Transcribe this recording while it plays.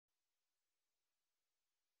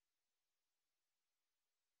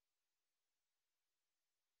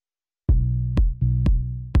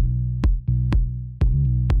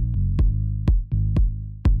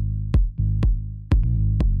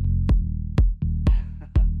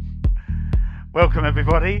Welcome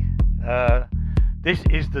everybody. This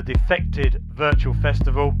is the Defected Virtual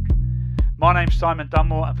Festival. My name's Simon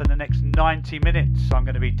Dunmore, and for the next 90 minutes I'm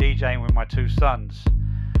going to be DJing with my two sons.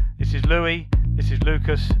 This is Louis, this is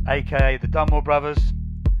Lucas, aka the Dunmore Brothers.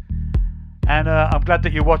 And I'm glad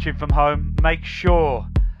that you're watching from home. Make sure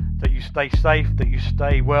that you stay safe, that you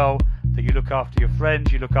stay well, that you look after your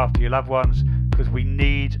friends, you look after your loved ones, because we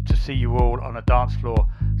need to see you all on a dance floor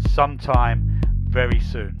sometime very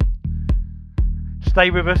soon.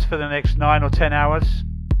 Stay with us for the next 9 or 10 hours,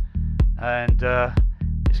 and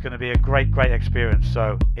it's going to be a great experience,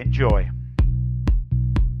 so enjoy.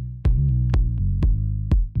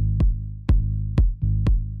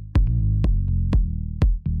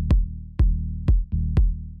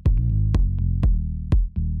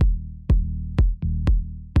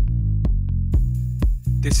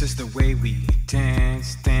 This is the way we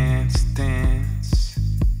dance, dance, dance.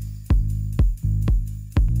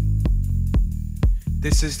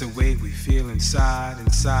 This is the way we feel inside,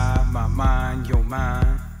 inside my mind, your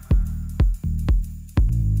mind.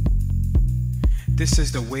 This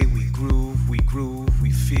is the way we groove,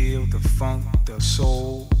 we feel the funk, the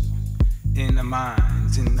soul, in the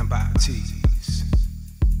minds, in the bodies.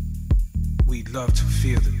 We love to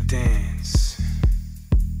feel the dance.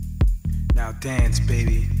 Now dance,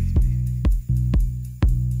 baby.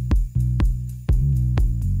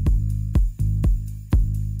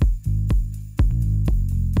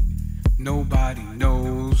 Nobody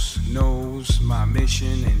knows my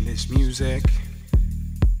mission in this music.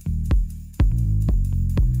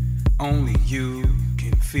 Only you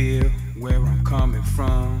can feel where I'm coming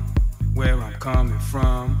from,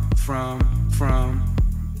 from.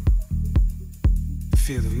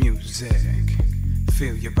 Feel the music,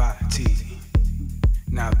 feel your body.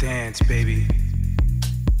 Now dance, baby.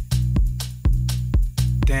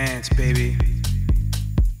 Dance, baby.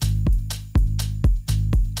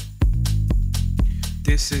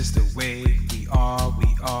 This is the way we are, we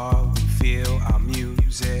feel our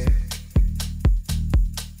music.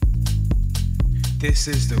 This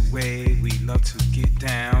is the way we love to get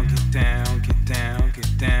down, get down, get down,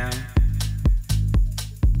 get down.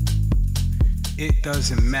 It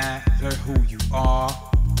doesn't matter who you are,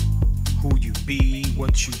 who you be,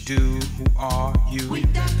 what you do, who are you?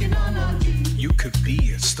 You could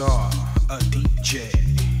be a star, a DJ.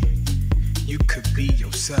 You could be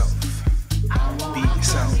yourself. Be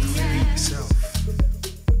yourself, be yourself.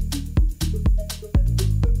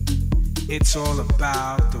 It's all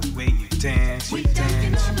about the way you dance, you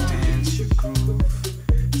groove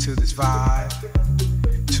to this vibe,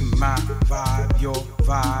 to my vibe, your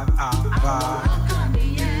vibe, our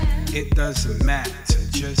vibe. It doesn't matter,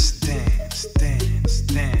 just dance, dance,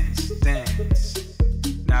 dance, dance.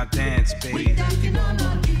 Now dance, baby.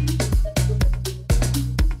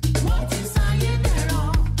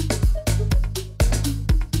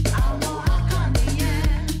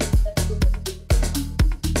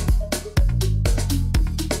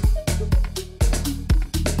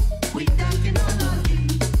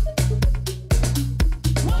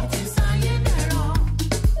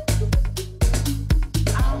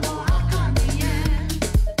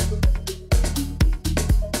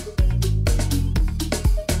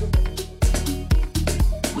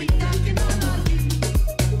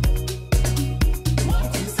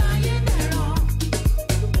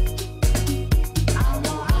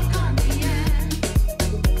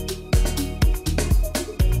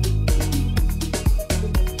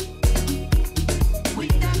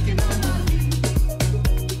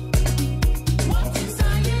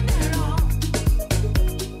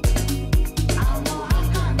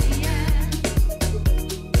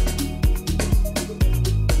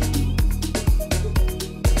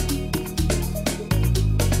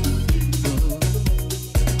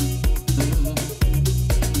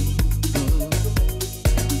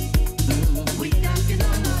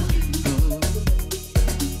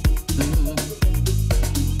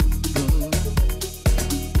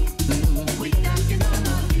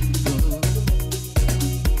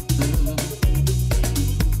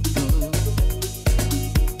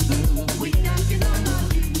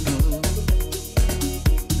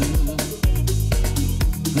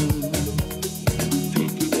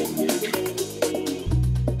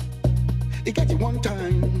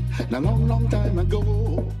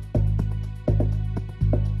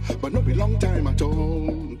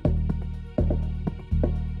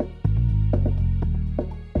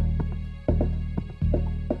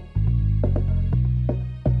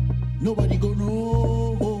 Nobody go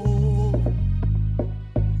know.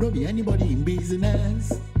 Don't be anybody in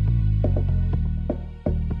business.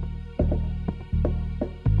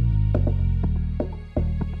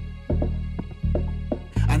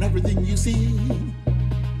 everything you see,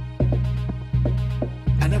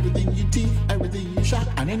 and everything you teeth, everything you shot,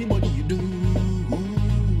 and anybody you do.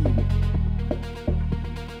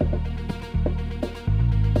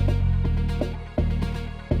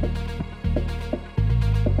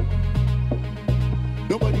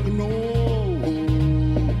 Nobody will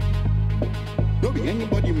know. Don't be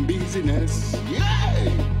anybody in business. Yeah.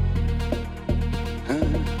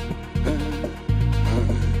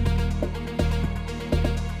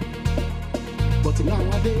 But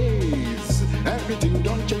nowadays, everything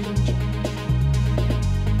don't change.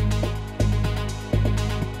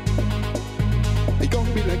 It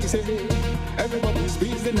can't be like you say, everybody's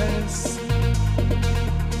business.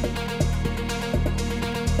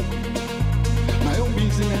 My own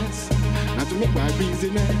business, not to make my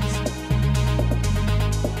business.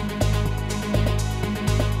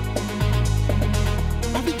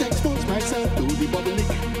 I have to expose myself to the public.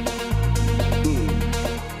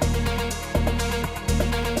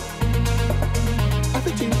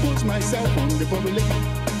 Impose myself on the public.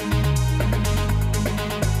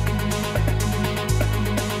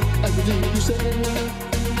 Everything you say,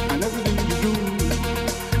 and everything you do,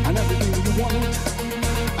 and everything you want,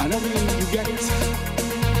 and everything you get,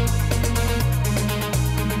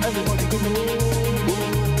 everybody can know.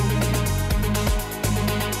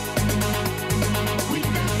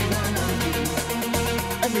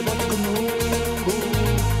 Everybody can know.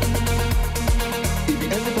 If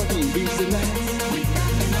everybody in business.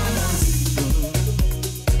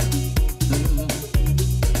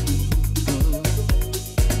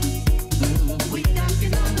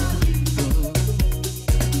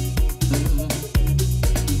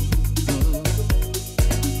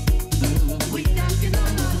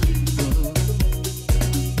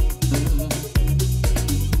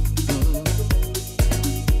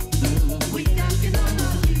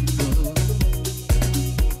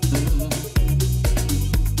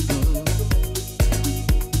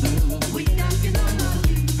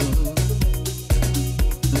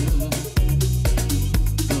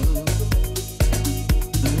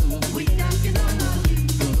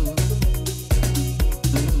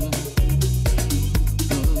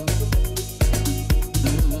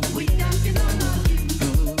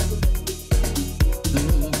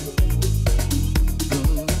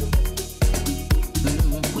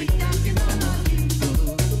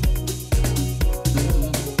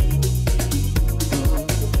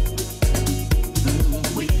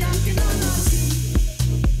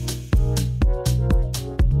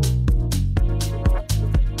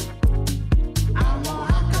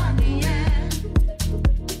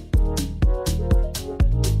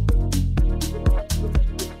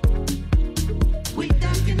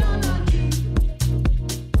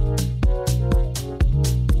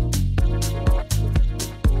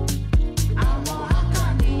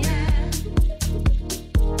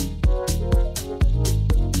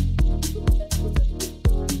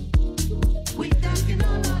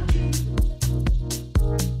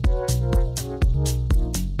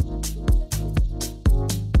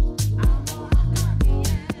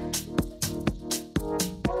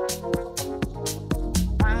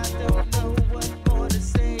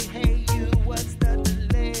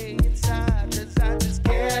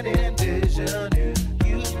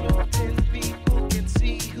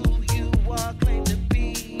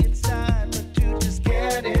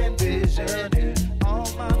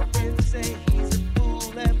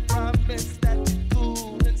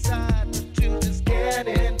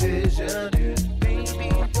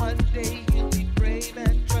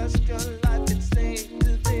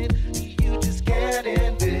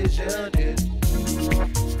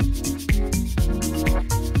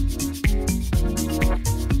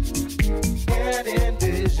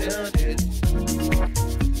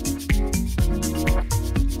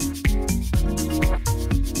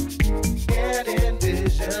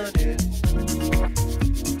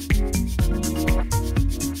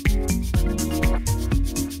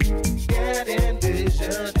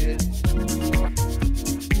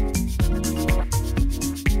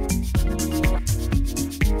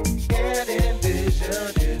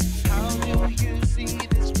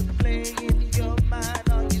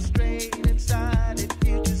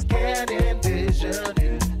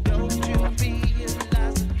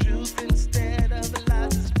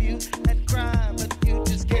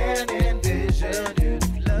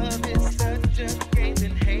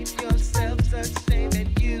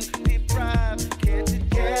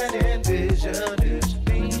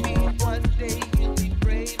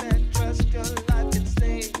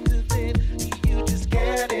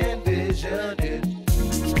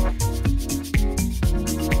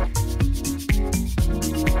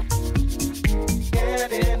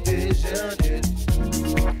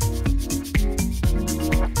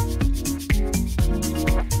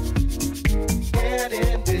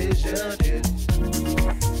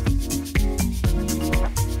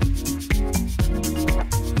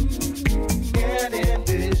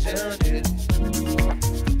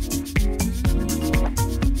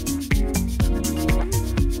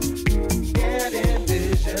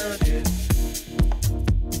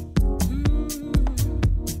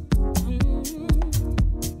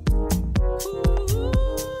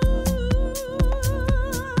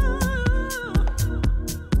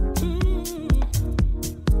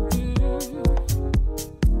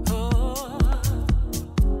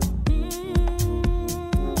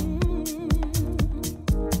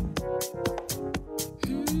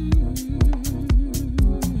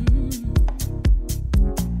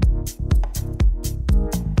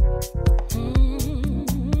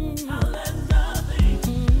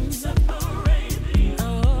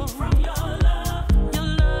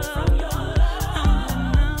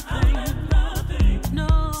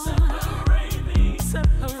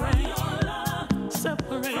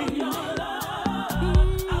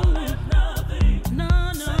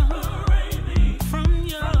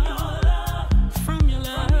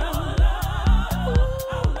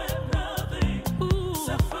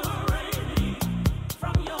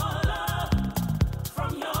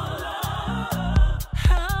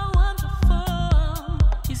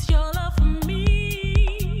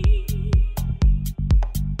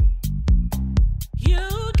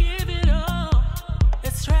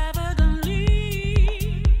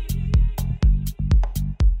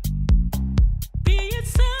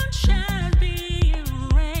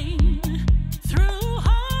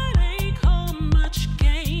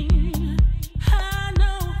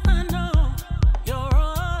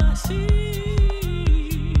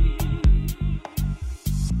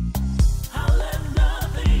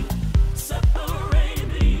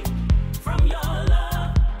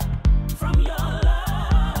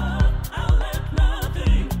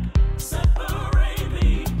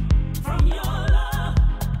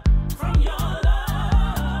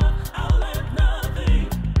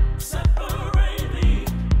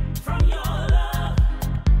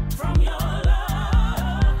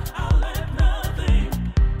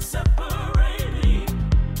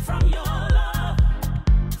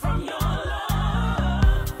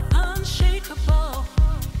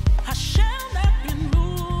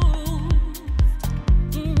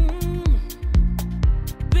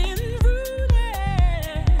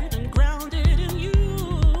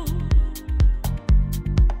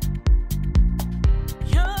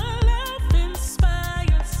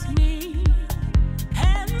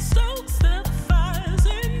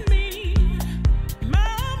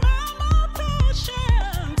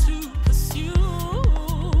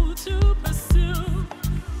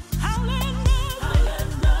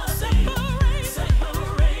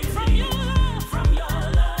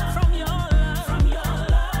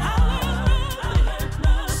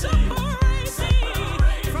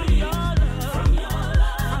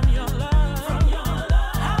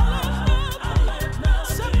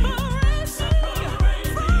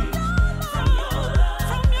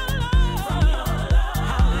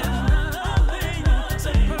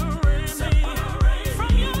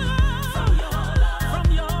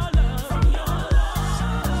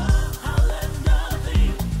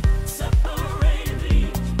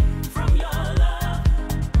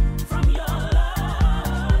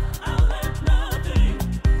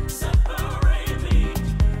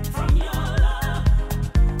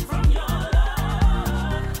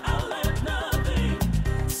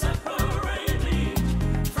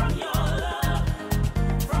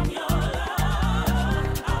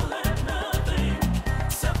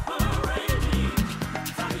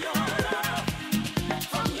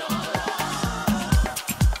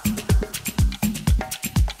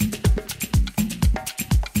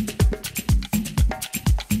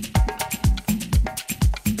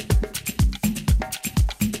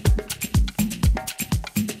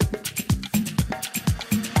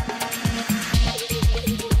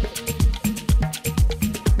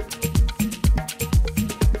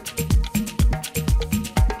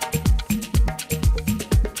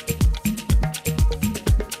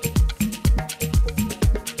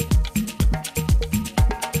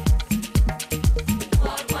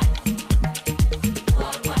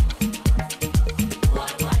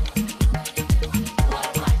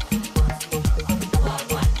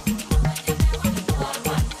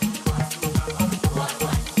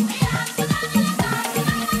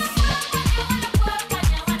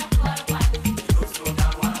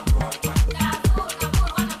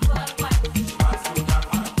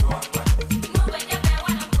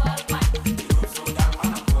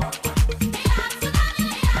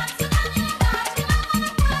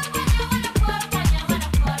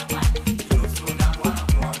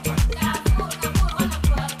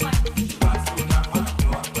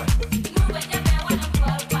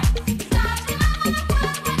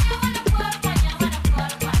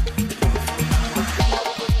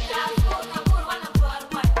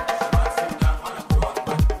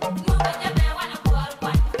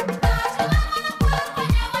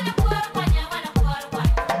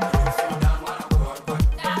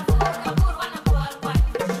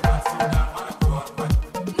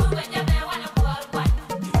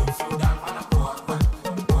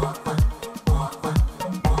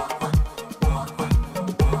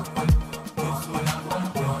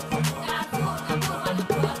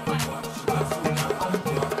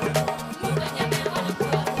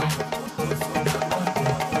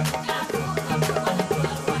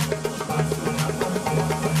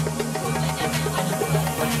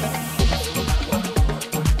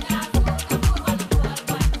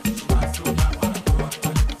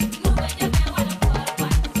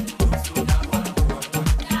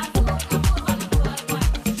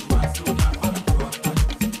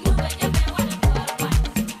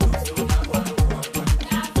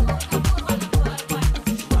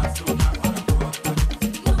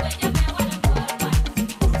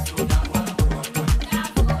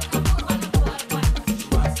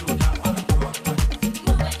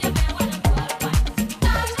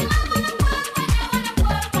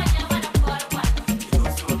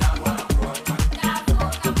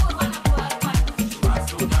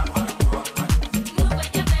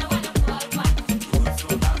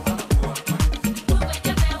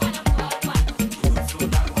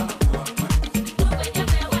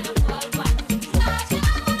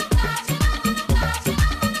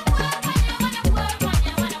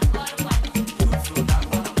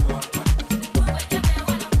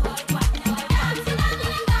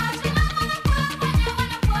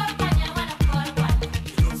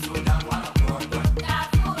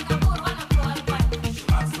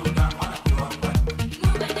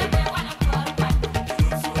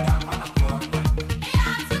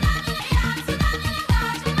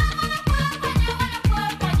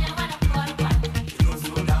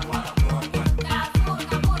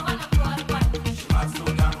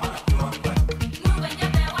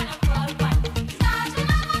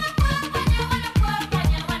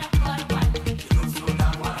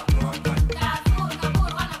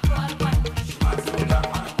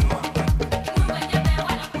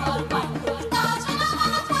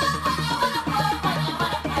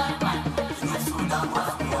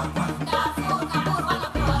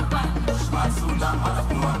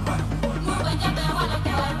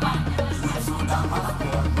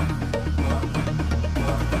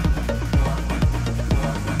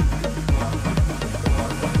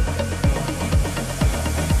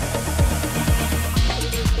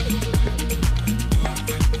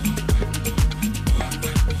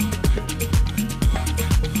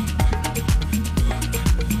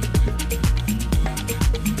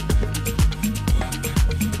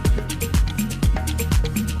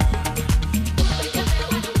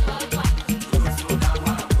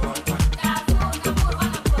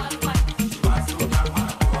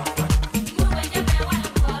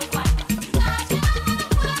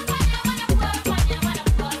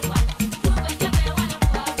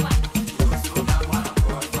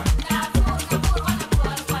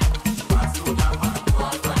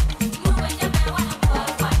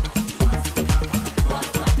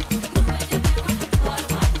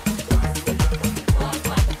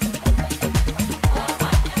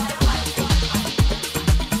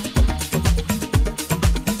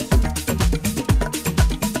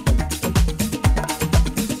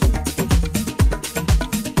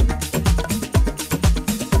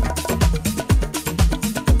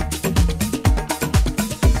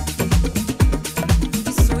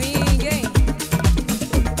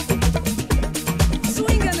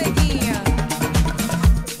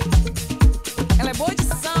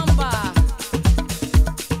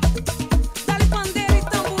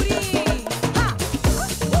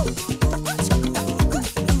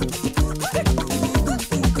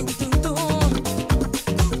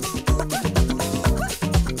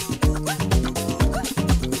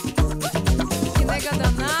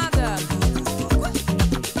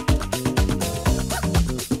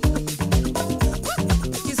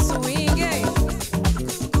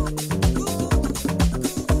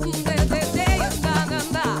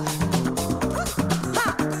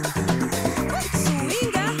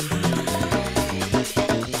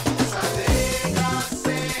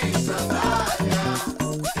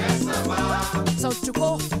 o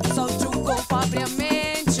corpo, solte o corpo, abre a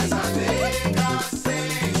mente. Essa nega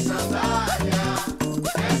sem sandália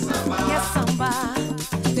quer sambar. Quer sambar,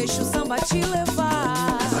 deixa o samba te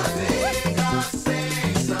levar. Essa nega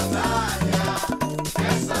sem sandália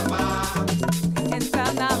quer sambar. Entra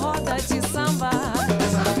na roda de samba.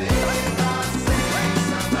 Essa nega sem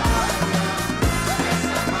sandália quer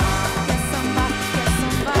sambar. Quer sambar, quer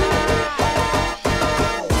sambar.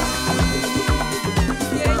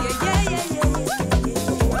 Yeah, yeah, yeah, yeah, yeah.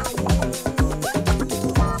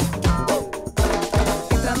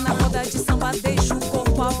 Entra na roda de samba, deixa o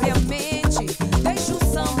corpo, abre a mente. Deixa o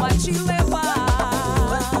samba te levar.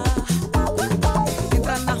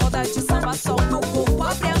 Entra na roda de samba, solta o corpo,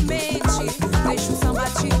 abre a mente. Deixa o samba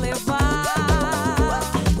te levar.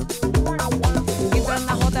 Entra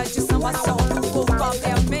na roda de samba, solta o corpo,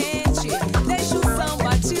 abre a mente. Deixa o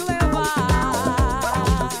samba te levar.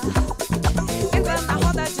 Entra na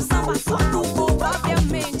roda de samba, solta o corpo, abre a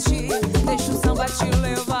mente. Deixa o samba te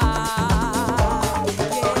levar.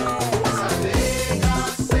 Essa nega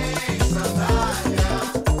sem sandália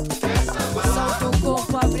quer sambar. Solta o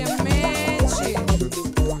corpo, abre a mente.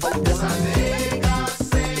 Essa nega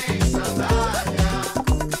sem sandália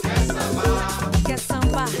quer sambar. Quer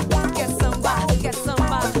sambar, quer sambar, quer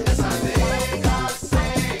sambar. Essa nega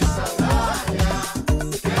sem sandália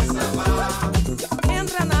quer sambar.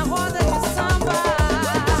 Entra na roda de samba.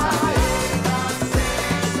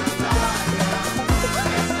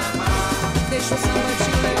 Deixa o samba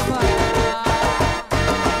te levar.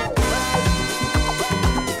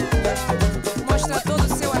 Mostra todo o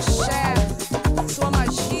seu axé, sua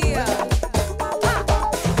magia.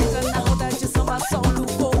 Entra na roda de samba, solta o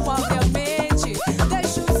corpo, abre a mente.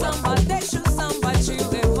 Deixa o samba te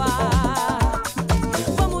levar.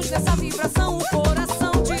 Vamos nessa vibração, o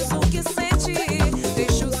coração diz o que sente.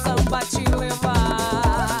 Deixa o samba te levar.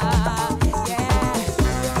 Yeah.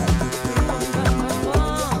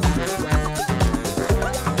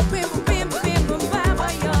 Bim, bim, bim, bim, baba,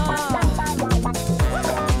 yo.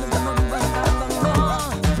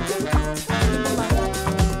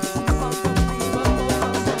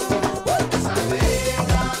 Essa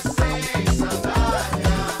nega sem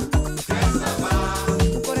sandália quer sambar.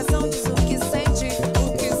 O coração diz o que sente, o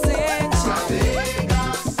que sente. Essa nega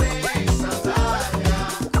sem sandália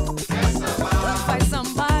quer sambar. Vai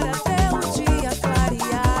sambar até o dia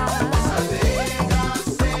clarear. Essa nega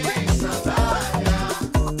sem sandália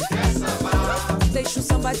quer sambar. Deixa o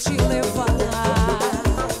samba te levar.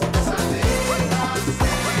 Essa nega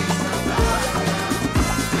sem sandália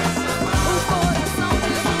quer sambar. O coração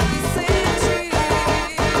diz o que sente.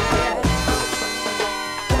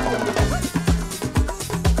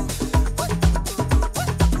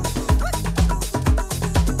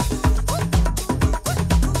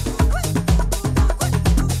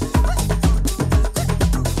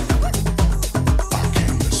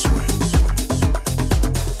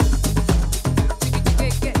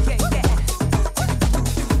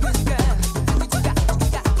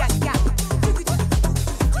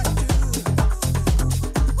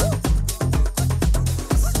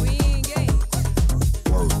 Swing, hein?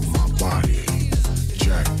 Work my body,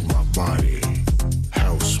 jack my body,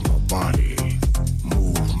 house my body,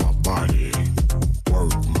 move my body.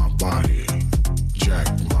 Work my body, jack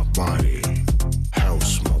my body,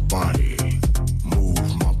 house my body,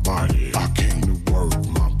 move my body. I came to work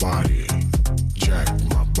my body, jack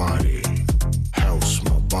my body, house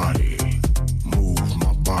my body, move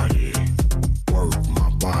my body. Work my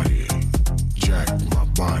body, jack my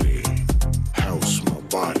body, house my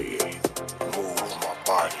body, move my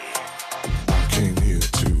body. I came here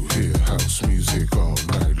to hear house music all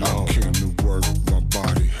night long. I came to work my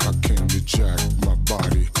body, I came to jack my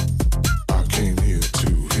body. I came here to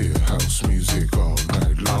hear house music all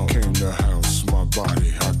night long. I came to house my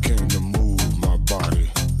body, I came to move my body.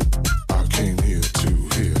 I came here to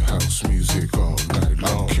hear house music all night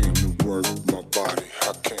long. I came to work my body,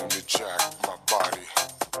 I came to jack my body.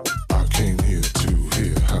 I came here to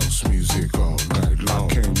hear house music all night long.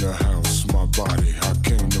 I came to house my body, I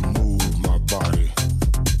came to move my body.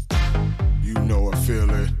 You know I feel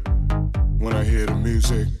it when I hear the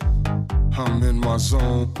music. I'm in my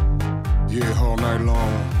zone, yeah, all night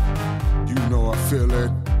long. You know I feel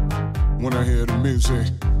it when I hear the music.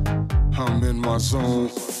 I'm in my zone,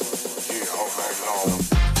 yeah, all night long.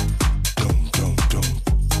 Dum dum dum,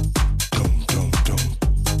 dum dum dum,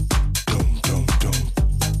 dum dum dum,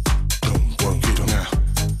 dum. Work it now.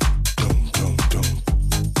 Dum dum dum,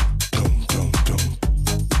 dum dum dum,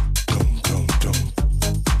 dum dum dum,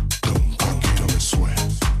 dum. I get on the sweat.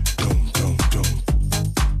 Dum dum dum,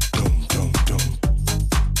 dum dum dum,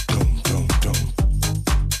 dum dum dum,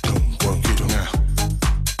 dum. Work it now.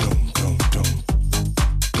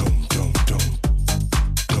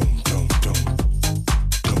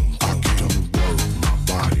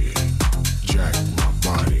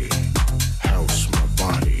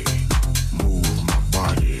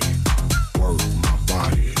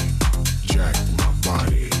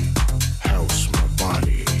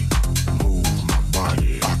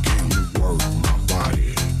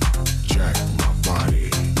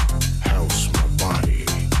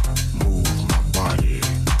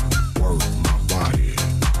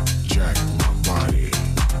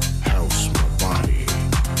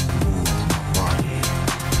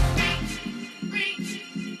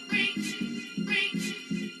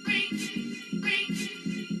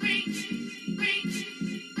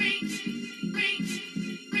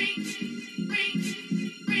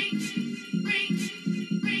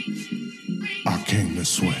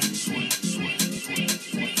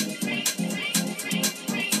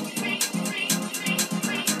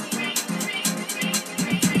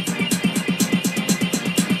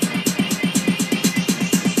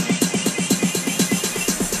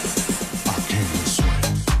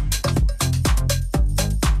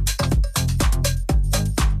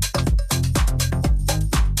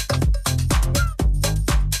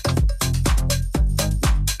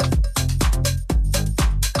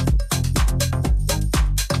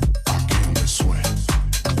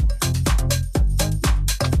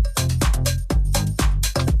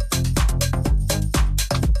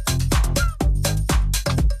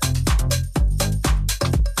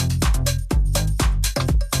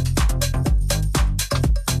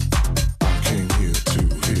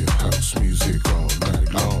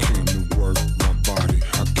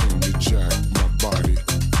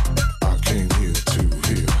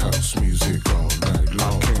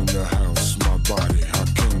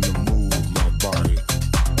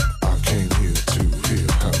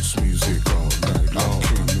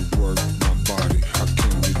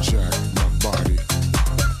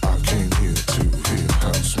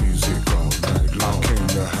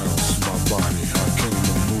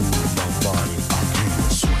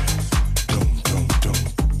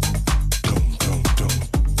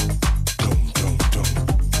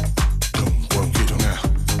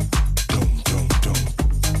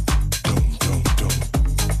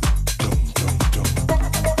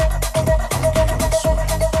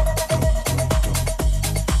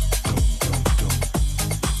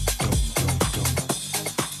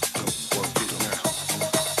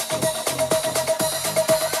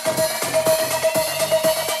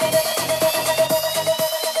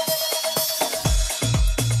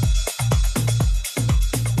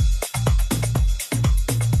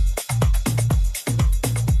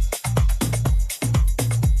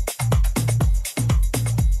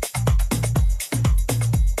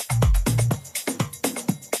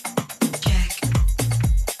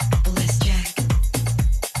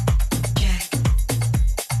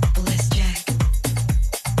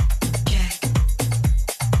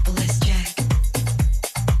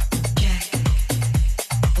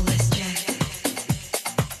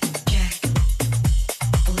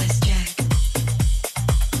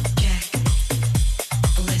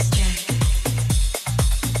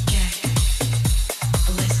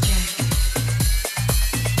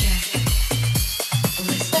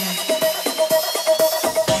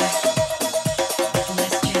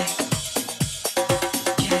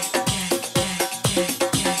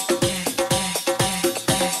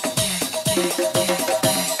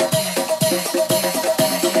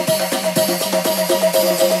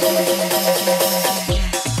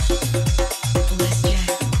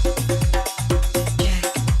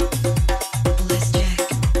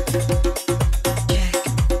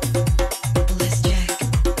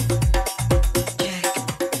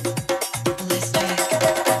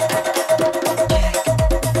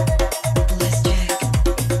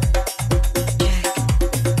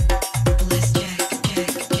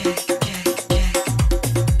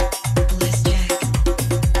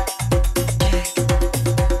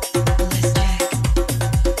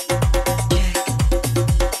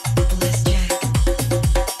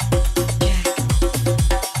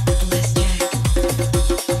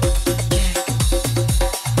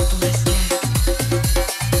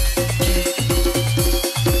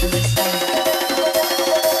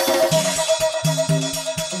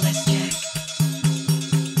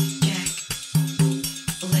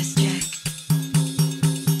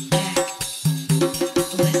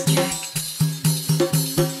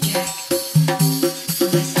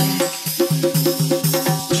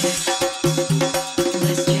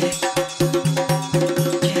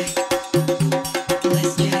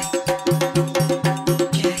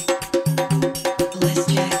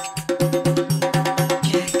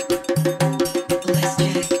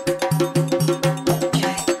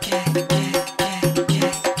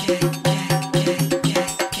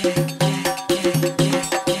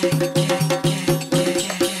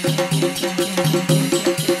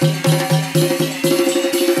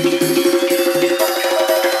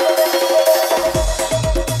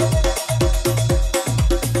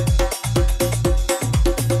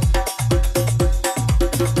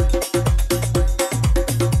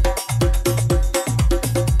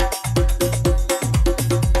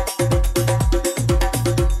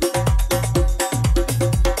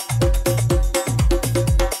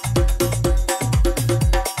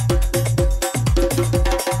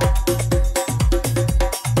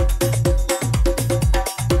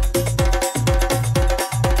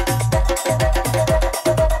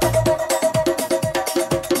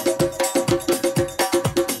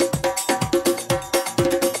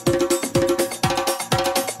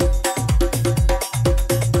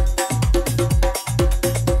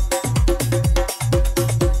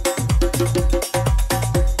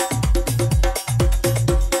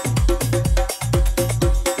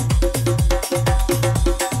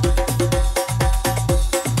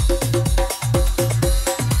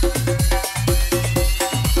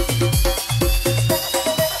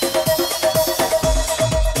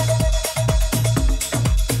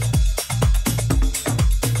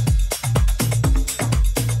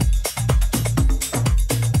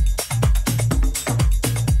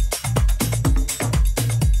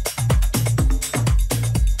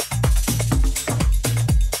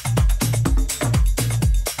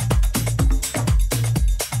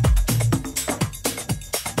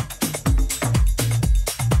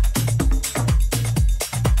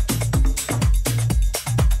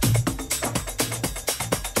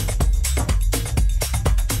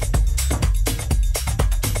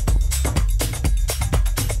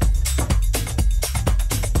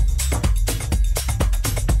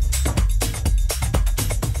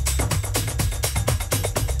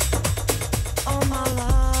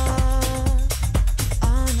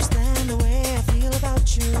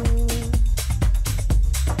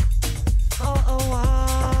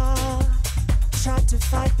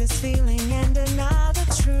 this feeling and deny the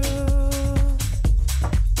truth.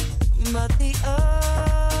 But the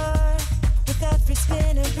earth, with every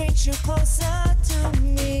spin, it brings you closer to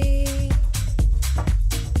me.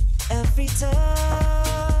 Every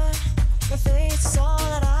turn, your face is all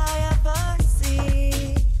that I ever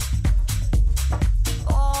see.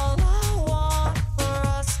 All I want for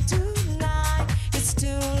us tonight is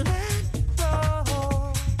to let go.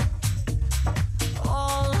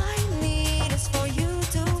 All I need is for you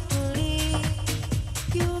to believe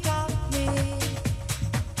you got me.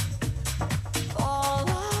 All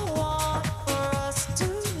I want for us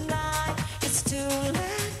tonight is to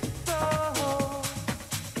let go.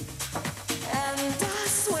 And I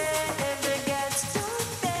swear if it gets too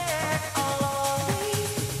there, I'll always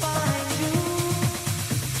find you.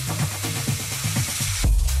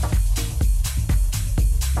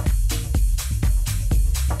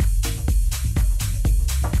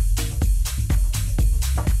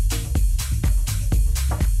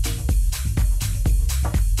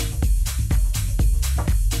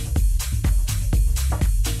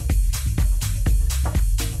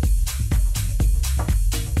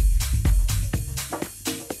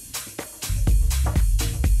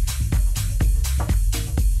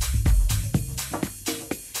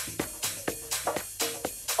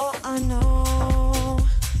 Oh, I know,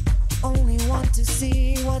 only want to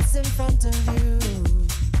see what's in front of you.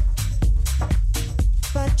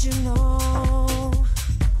 But you know,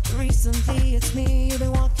 recently it's me you've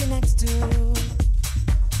been walking next to.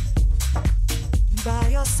 By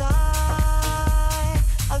your side,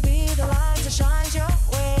 I'll be the light that shines your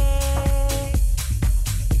way.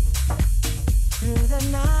 Through the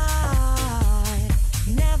night,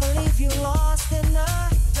 never leave you lost in the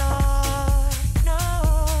dark. No,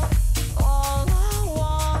 all I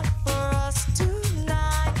want for us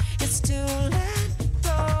tonight is to let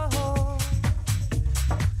go.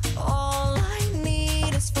 All I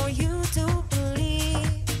need is for you to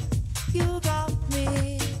believe you got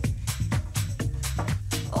me.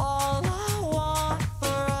 All I want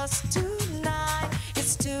for us tonight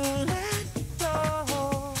is to let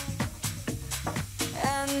go.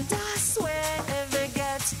 And I swear if it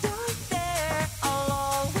gets dark there, I'll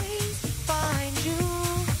always find you.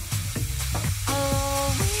 I'll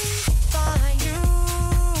always find you.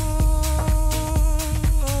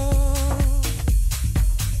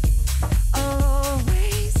 I'll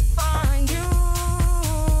always find you.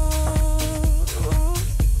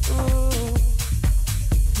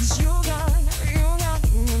 'Cause you got me.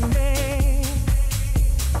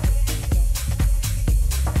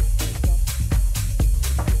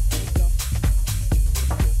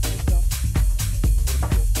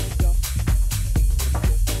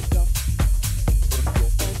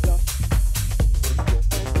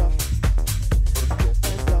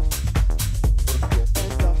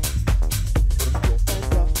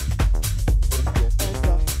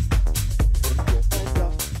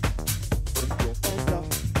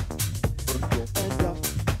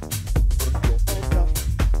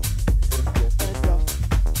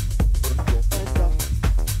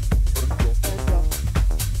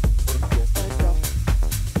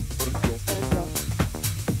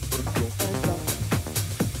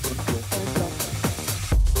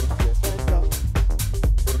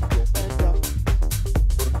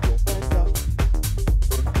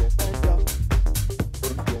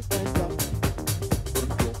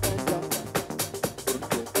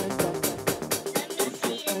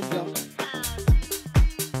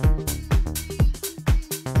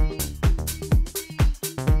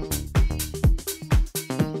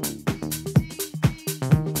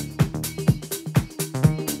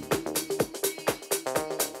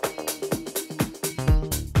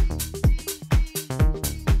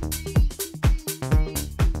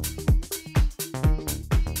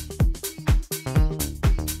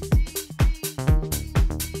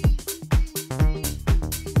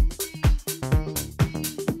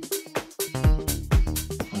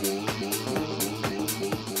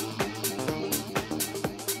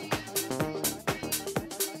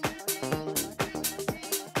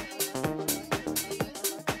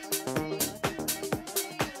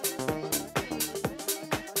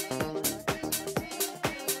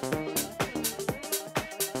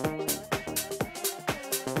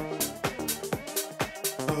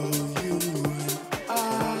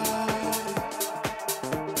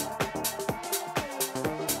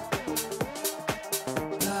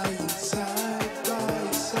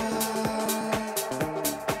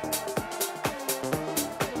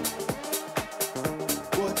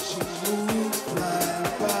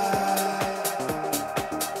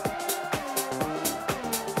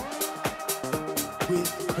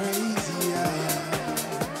 with crazy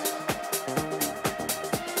eyes.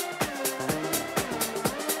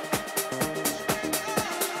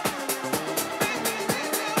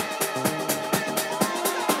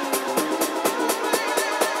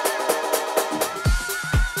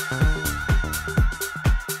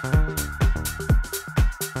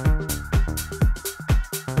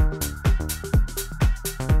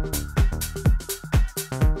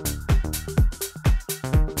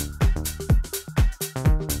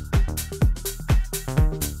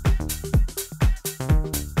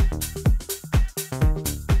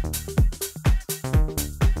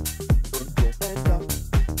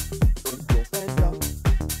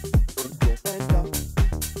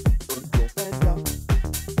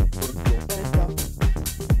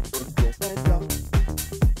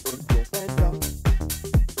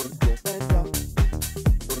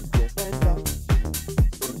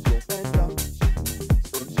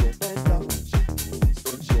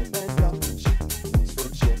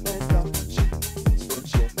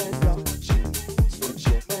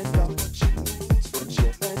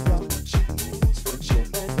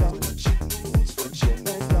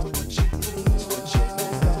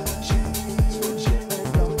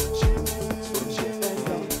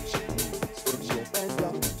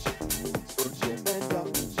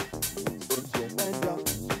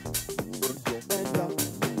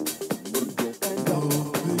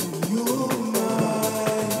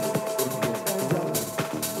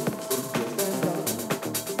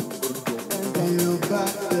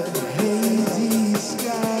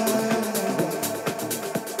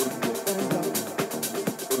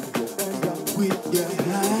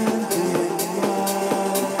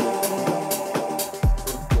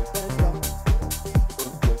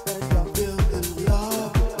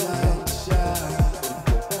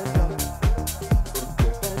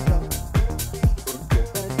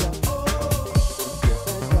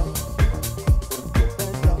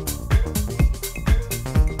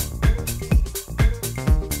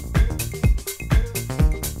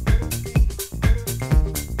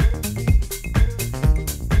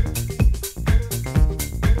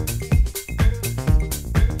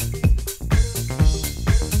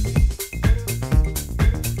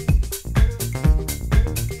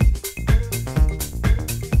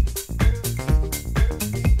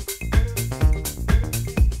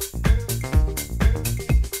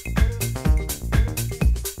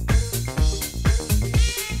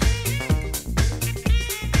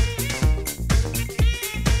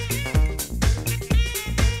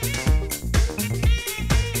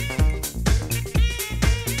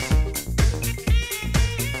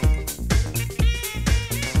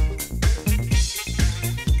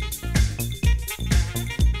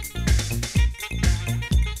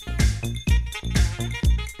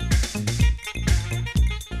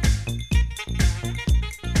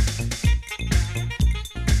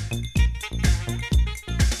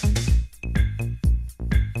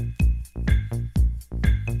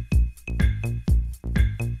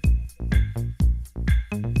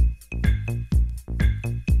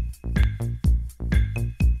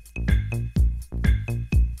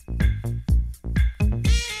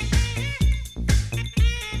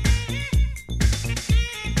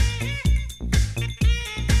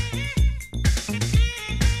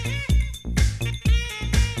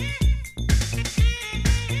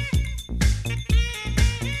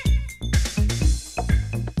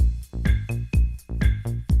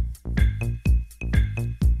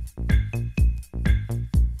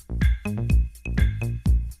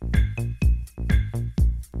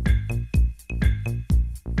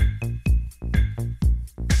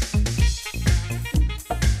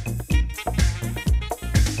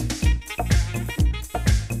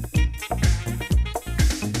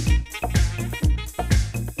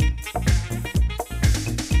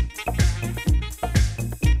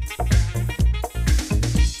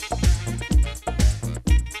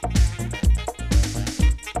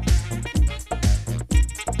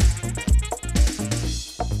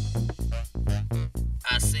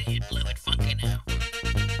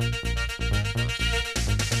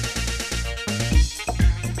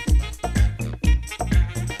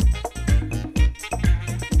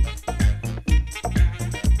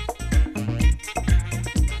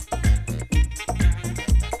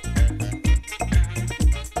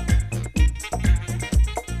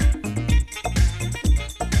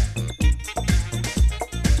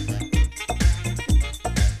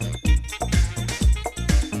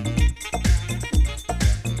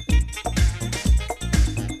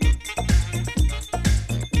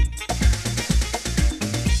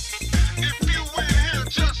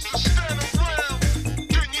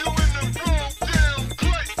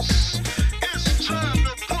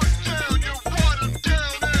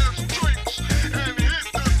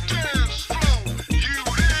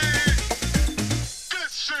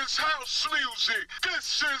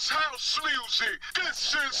 house music.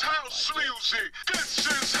 This is house music. This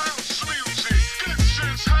is house music. This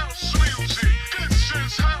is house music. This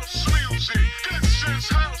is house music. This is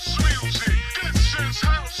house music. This is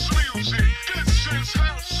house music. This is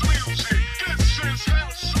house music. This is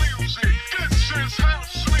house music. This is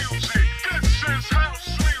house music. This is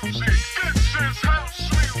house music. This is house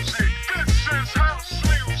music. This is house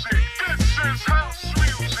music. This is house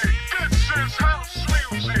music. This is house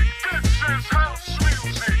music. This is house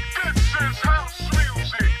music. This is house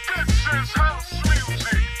music. This is house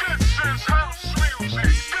music. This is house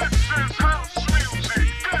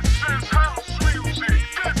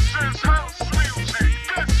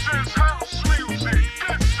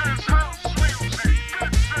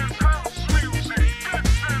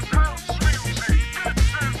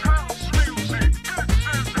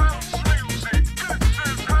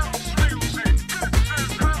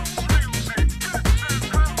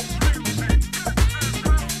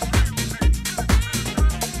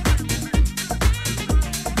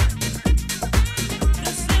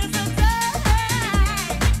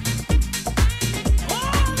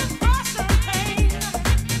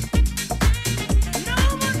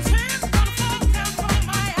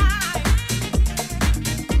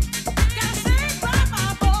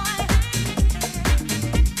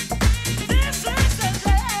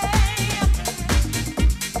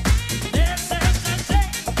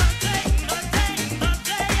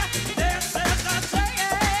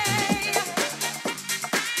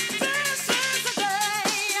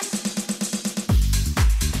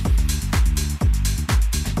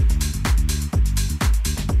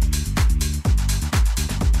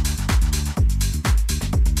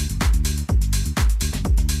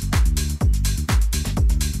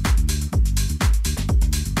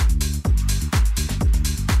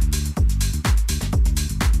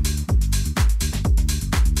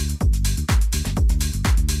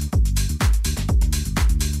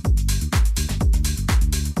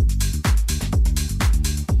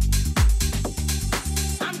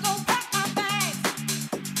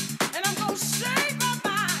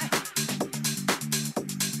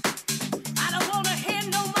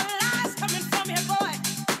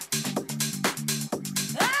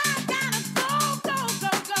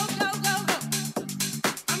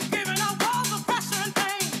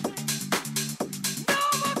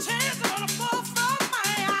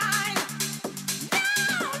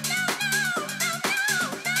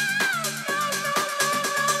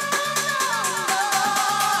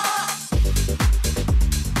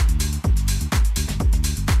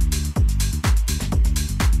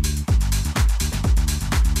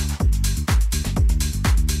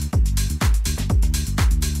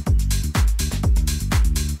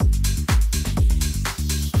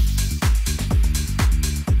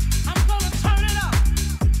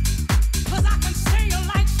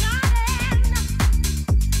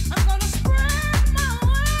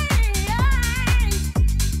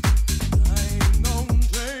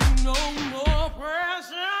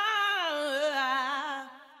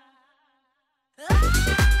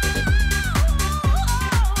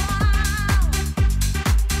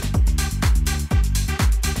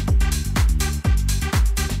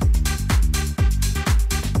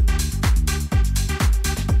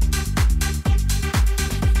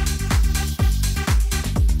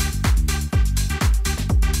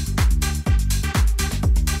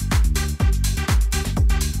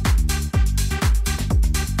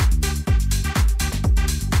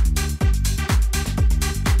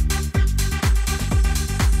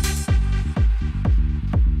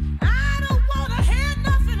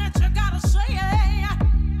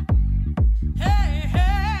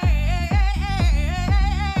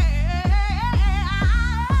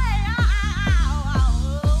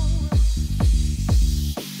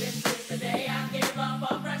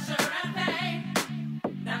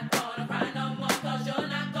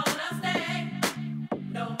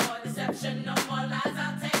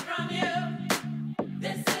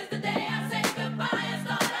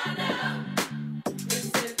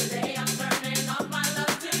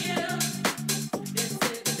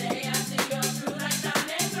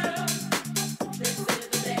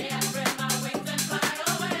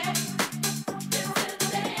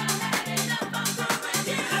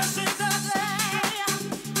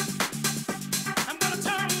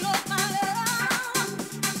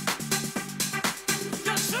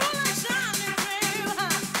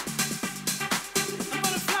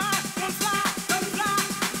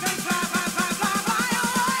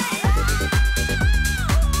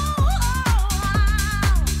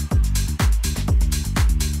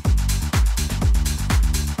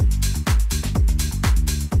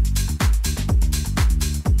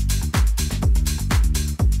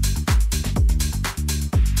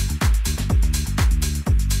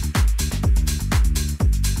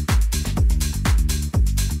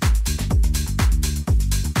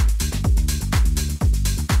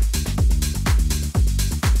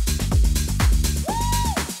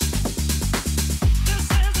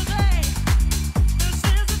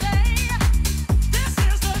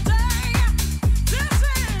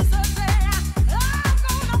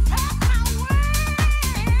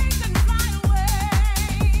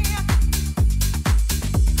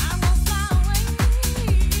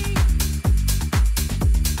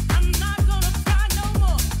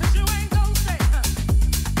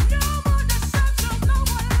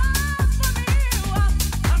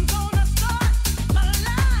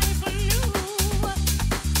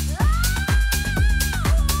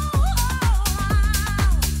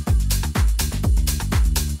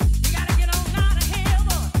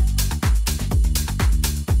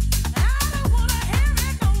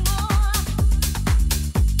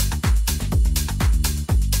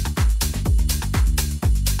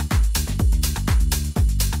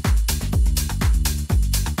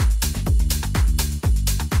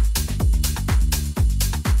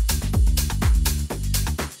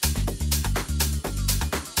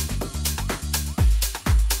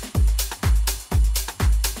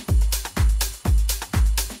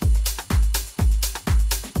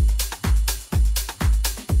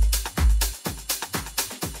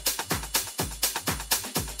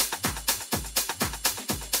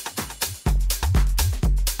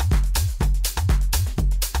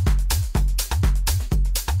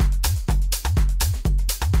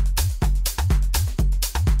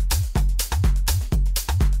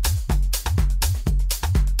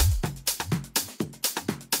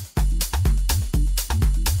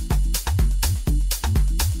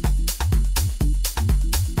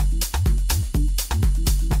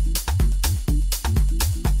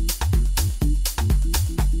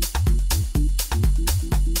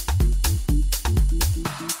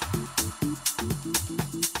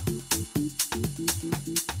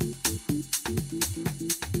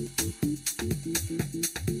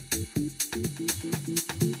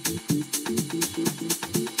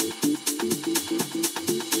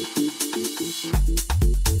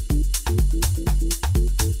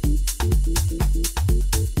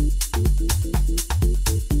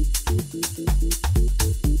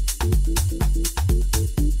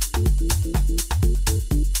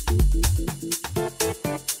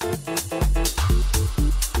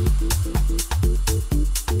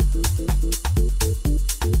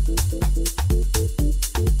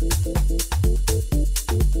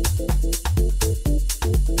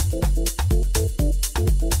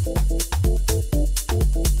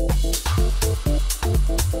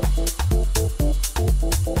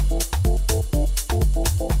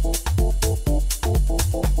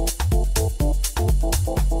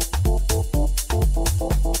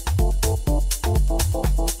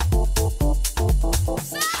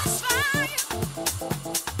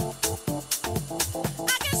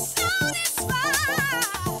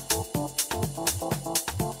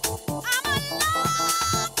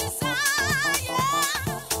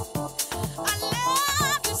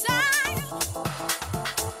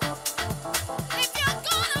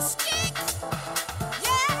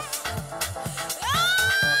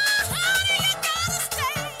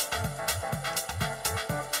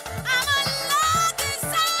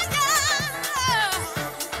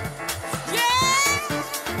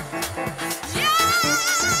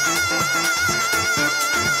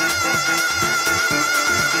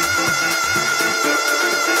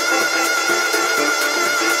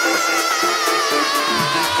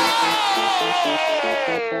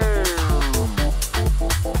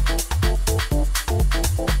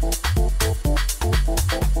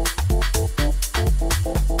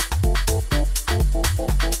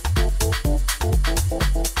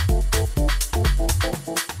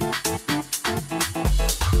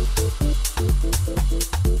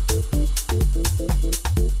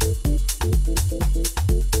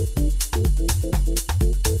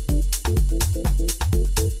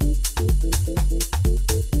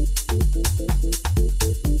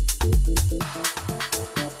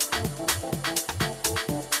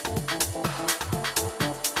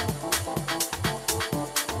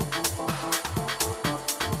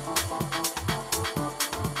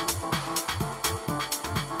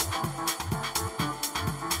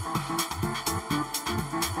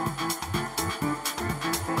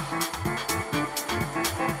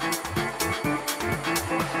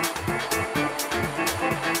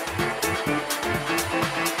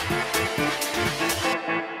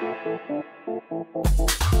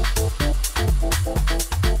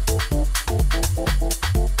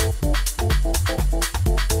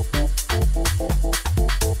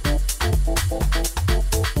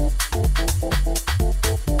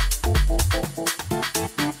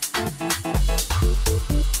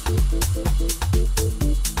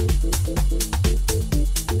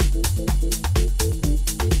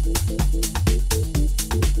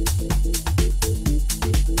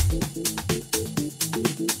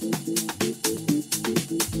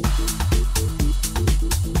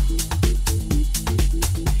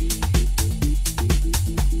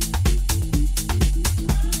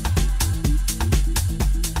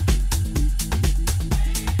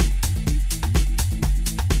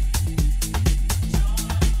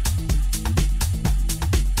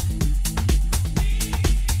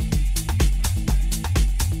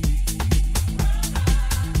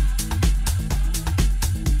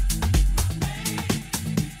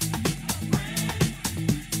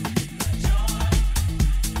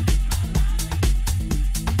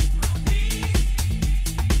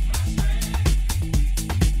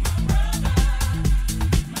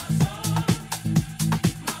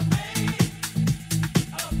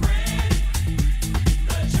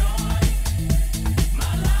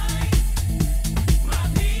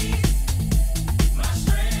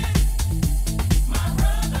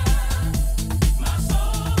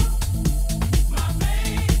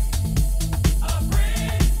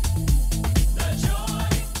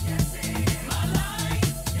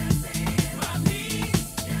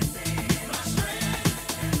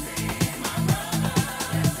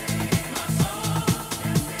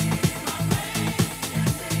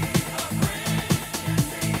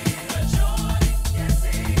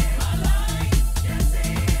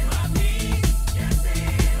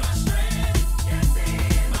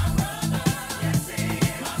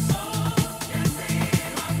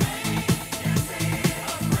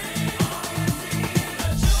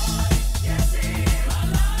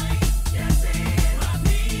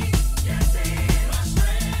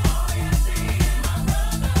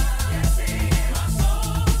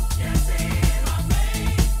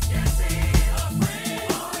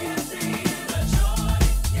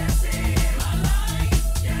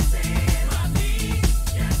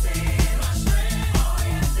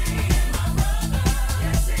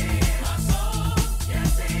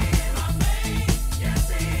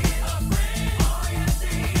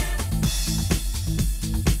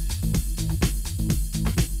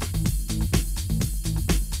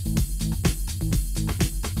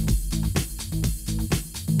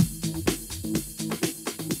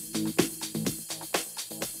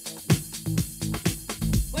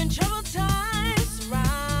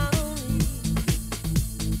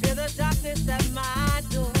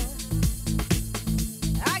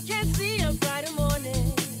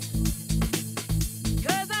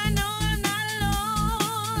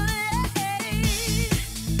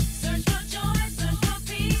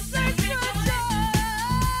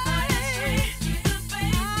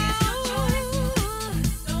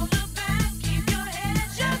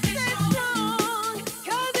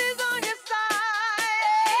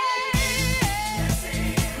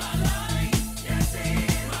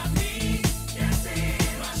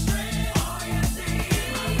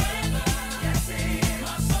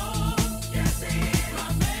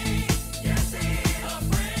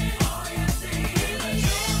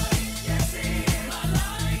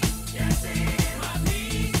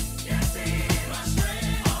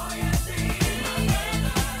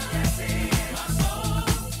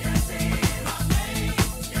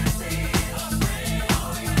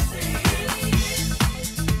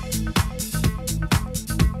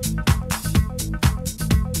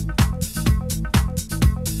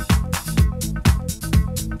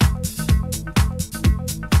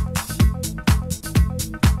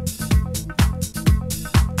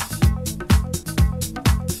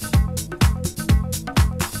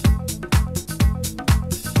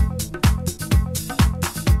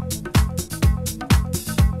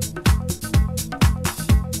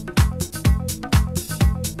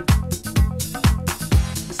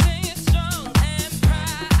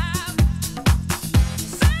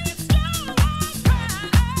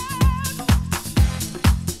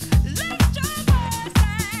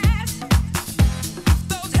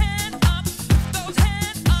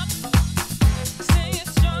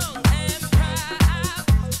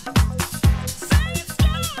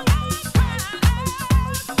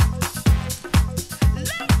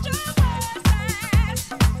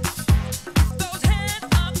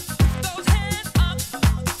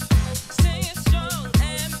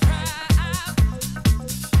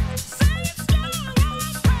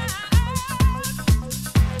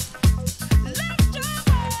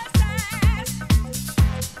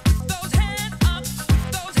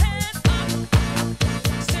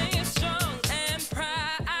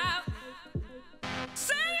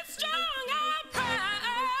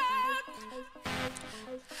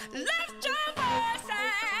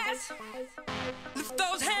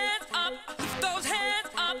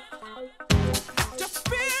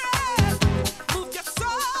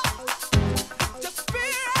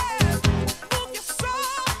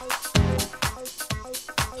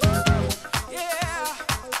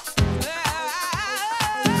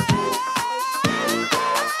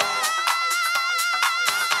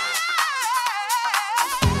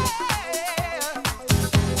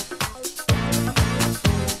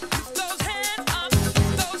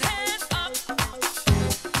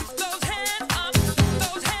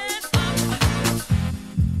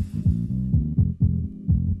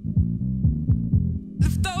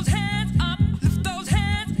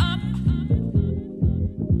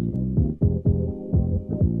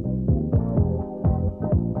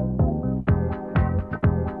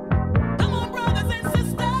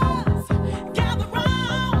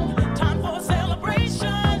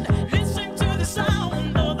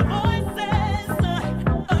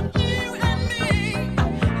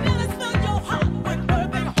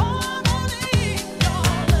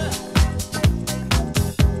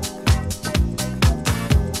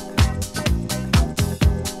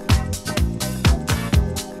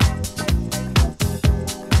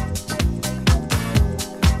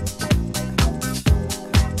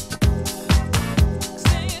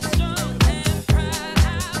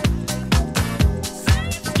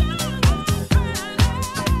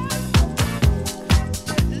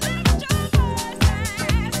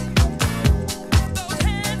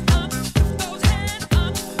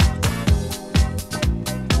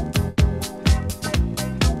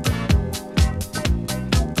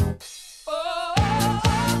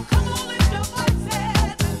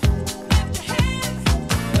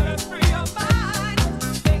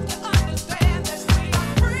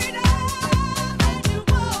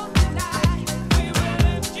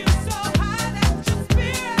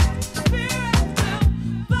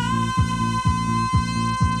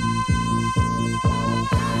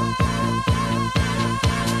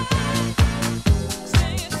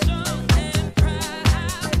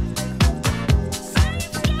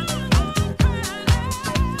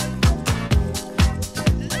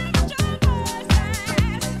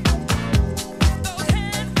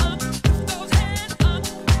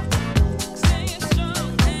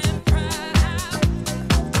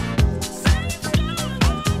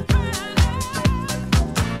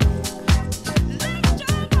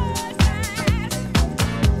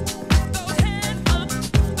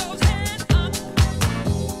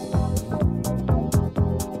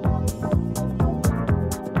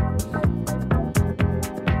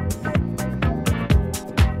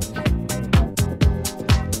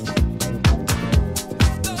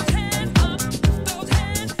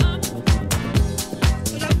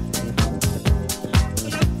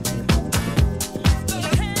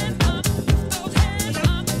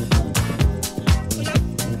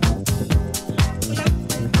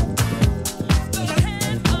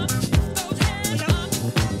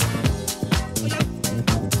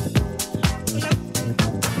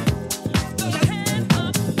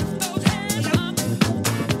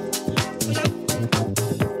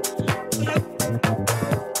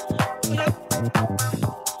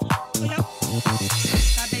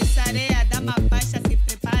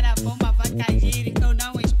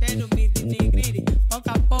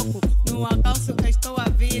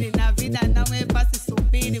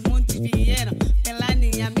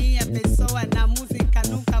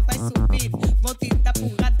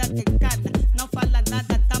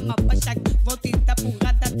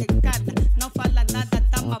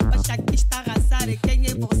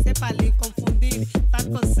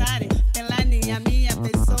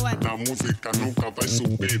música nunca vai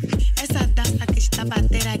subir. Essa dança que está a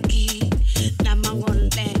bater aqui na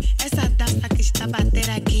Mangolé. Essa dança que está a bater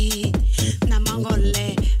aqui na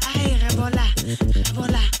Mangolé. Ai, rebola,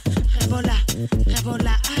 rebola, rebola,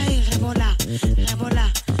 rebola. Ai, rebola,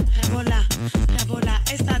 rebola, rebola, rebola.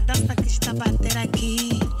 Essa dança que está a bater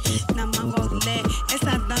aqui na Mangolé.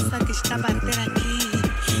 Essa dança que está a bater aqui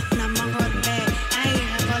na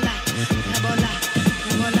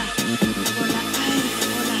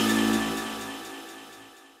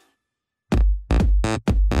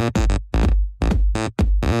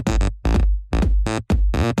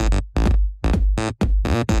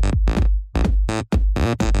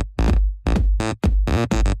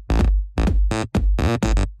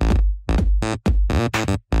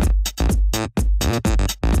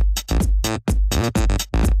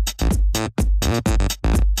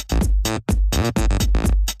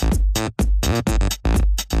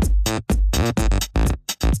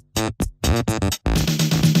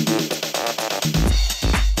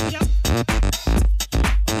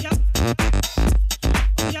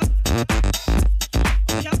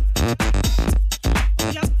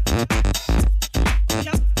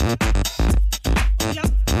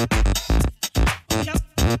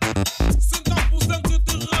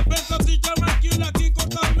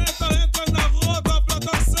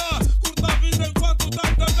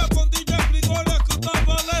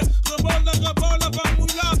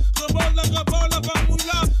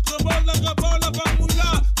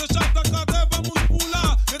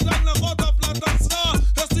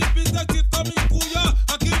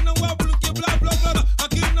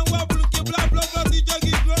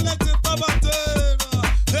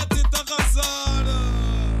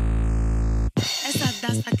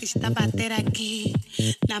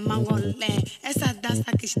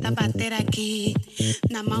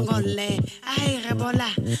Mangolé. Ai, rebola,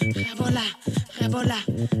 rebola, rebola,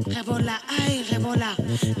 rebola. Ai, rebola.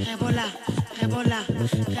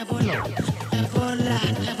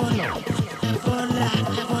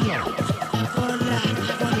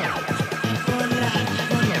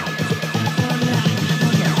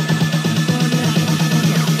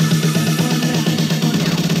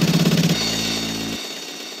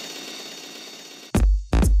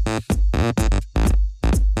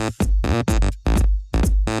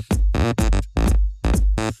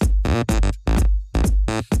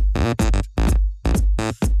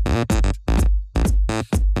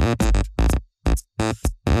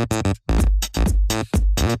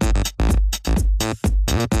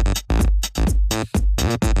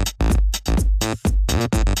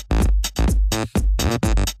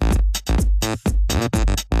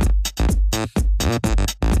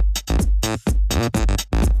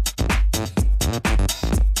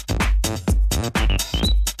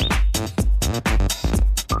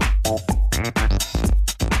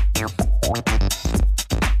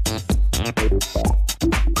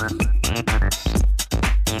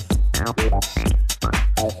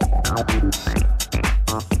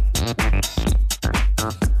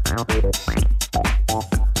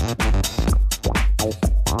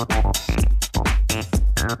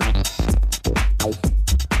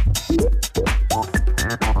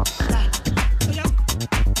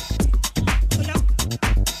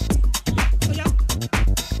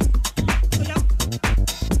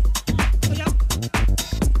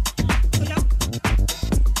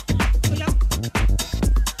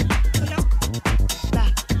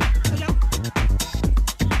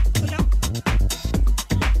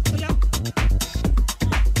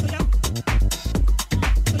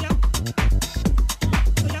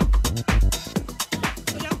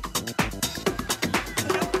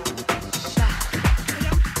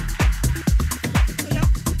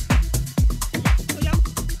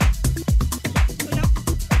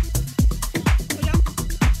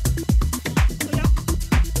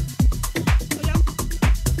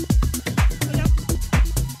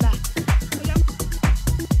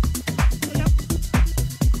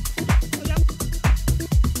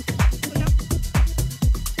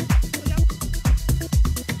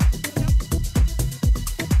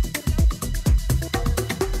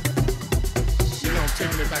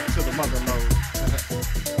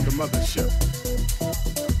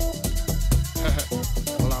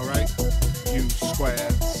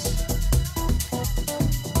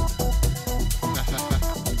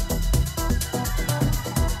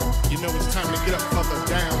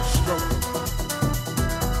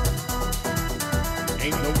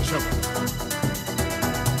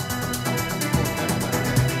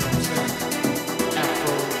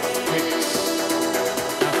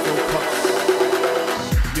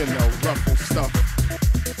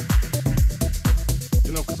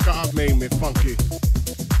 You know, 'cause God made me funky.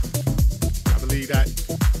 that.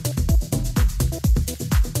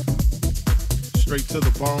 Straight to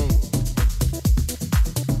the bone.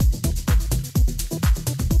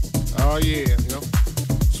 Oh yeah, you know.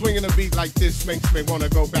 Swinging a beat like this makes me want to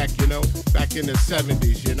go back, you know, back in the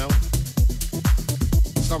 70s, you know.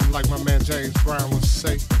 Something like my man James Brown would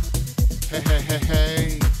say. Hey, hey, hey,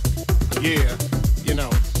 hey. Yeah, you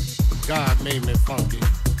know, God made me funky.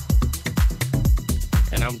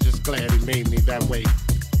 And I'm just glad he made me that way.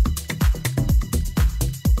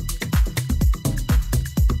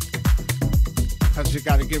 Cause you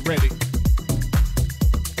gotta get ready.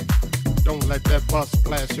 Don't let that bus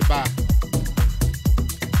blast you by.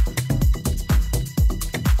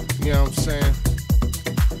 You know what I'm saying?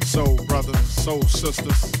 Soul brothers, soul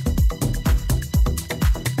sisters.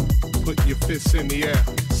 Put your fists in the air,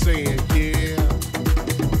 saying yeah.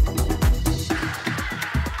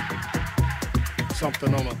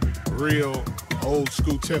 Something on a real old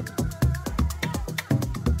school tip.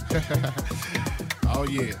 Oh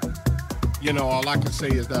yeah. You know, all I can say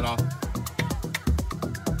is that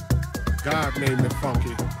God made me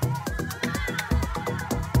funky.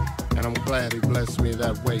 And I'm glad he blessed me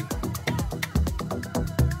that way.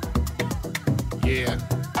 Yeah.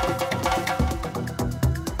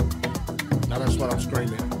 Now that's what I'm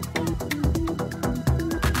screaming.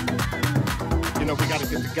 You know, we gotta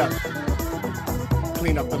get together.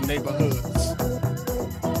 Clean up them neighborhoods.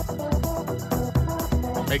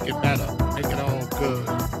 Make it better. Make it all good.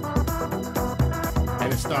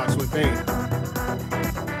 And it starts within.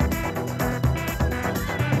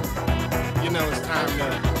 You know, it's time to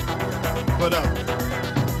put up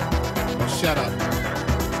or shut up.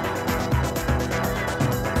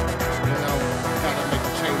 You know, gotta make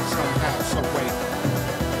a change somehow, some way.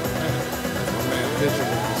 That's my man Envision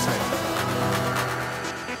would say.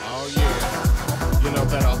 Oh yeah, you know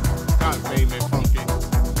that God made me funky.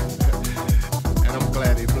 And I'm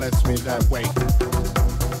glad he blessed me that way.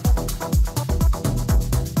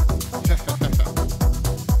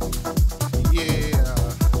 Yeah,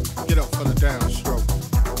 get up for the downstroke.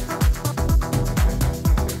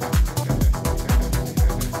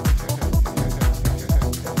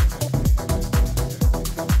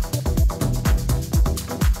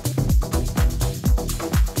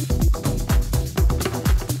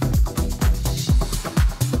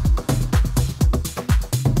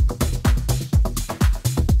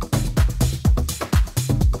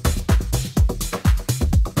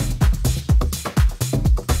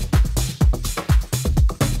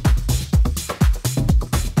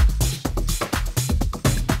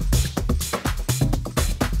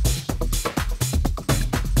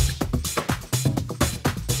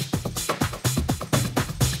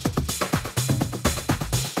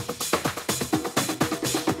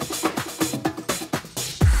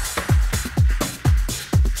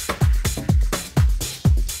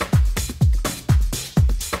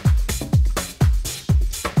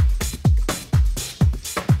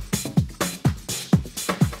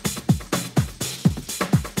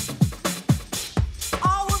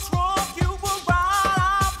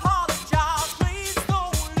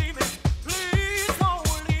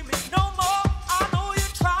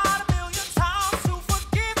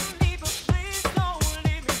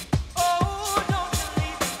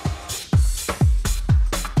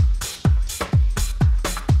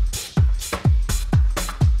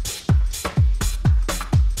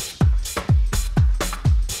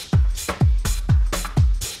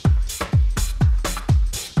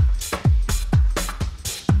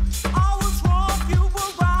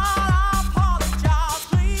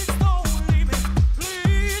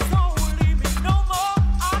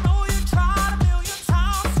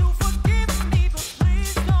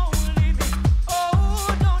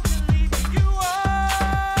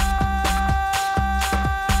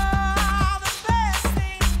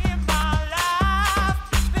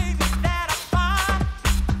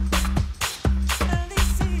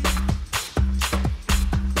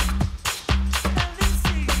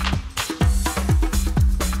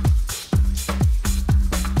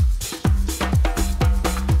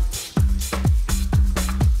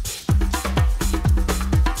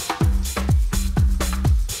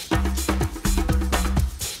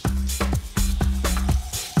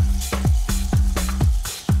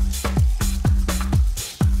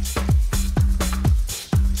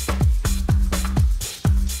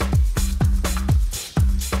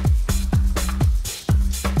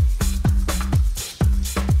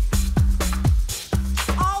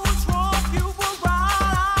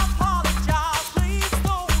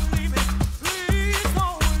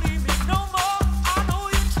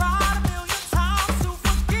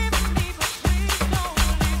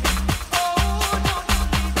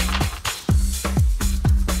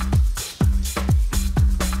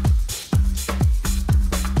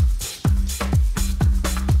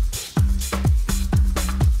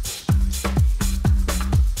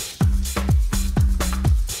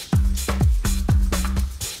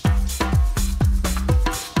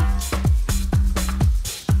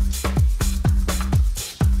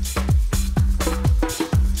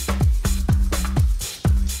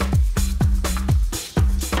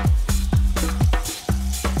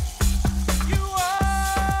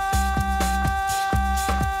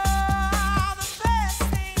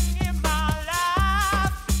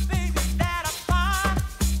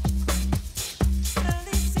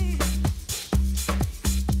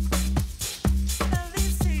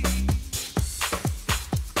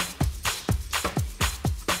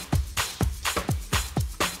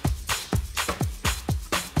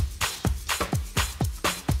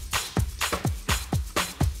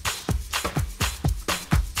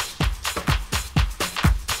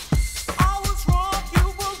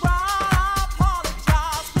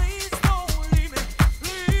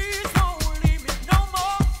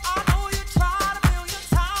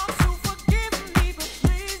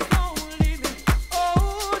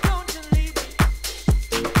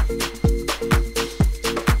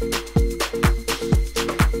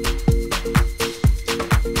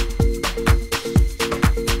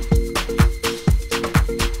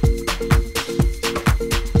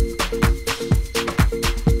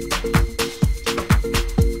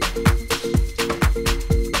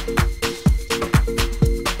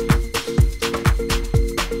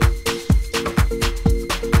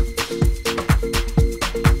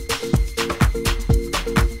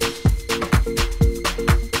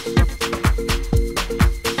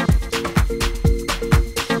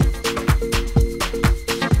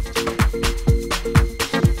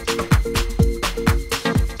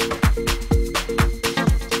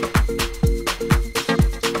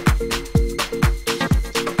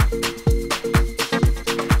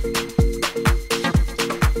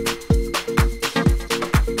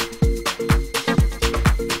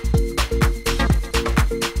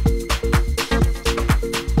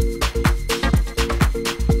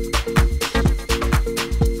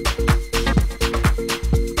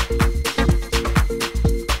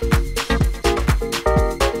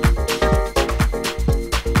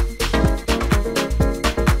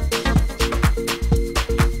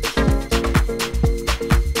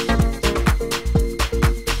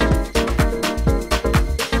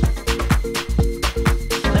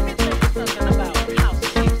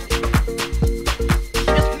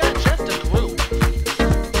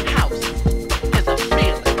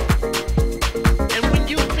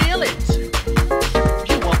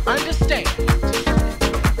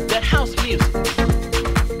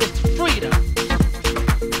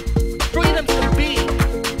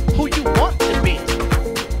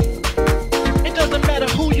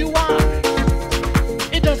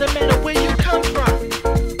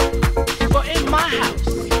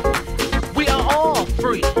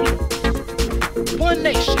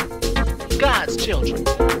 nation, God's children,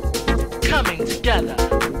 coming together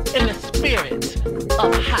in the spirit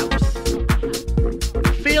of house.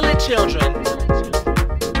 Feel it, children.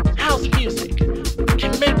 House music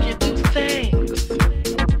can make you do things,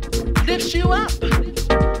 lifts you up,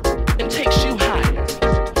 and takes you higher.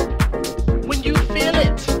 When you feel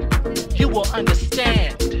it, you will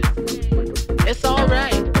understand. It's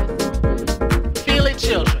alright. Feel it,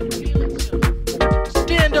 children.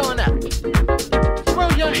 Stand on up. Throw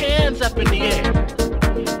your hands up in the air.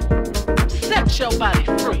 Set your body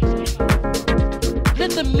free.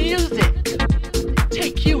 Let the music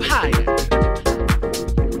take you higher.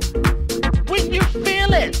 When you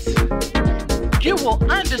feel it, you will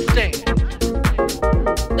understand.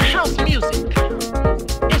 The house music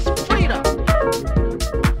is freedom.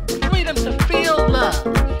 Freedom to feel love,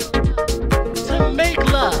 to make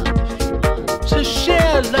love, to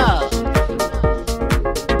share love.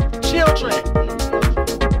 Children,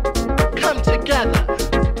 come together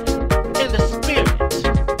in the spirit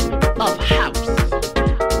of house.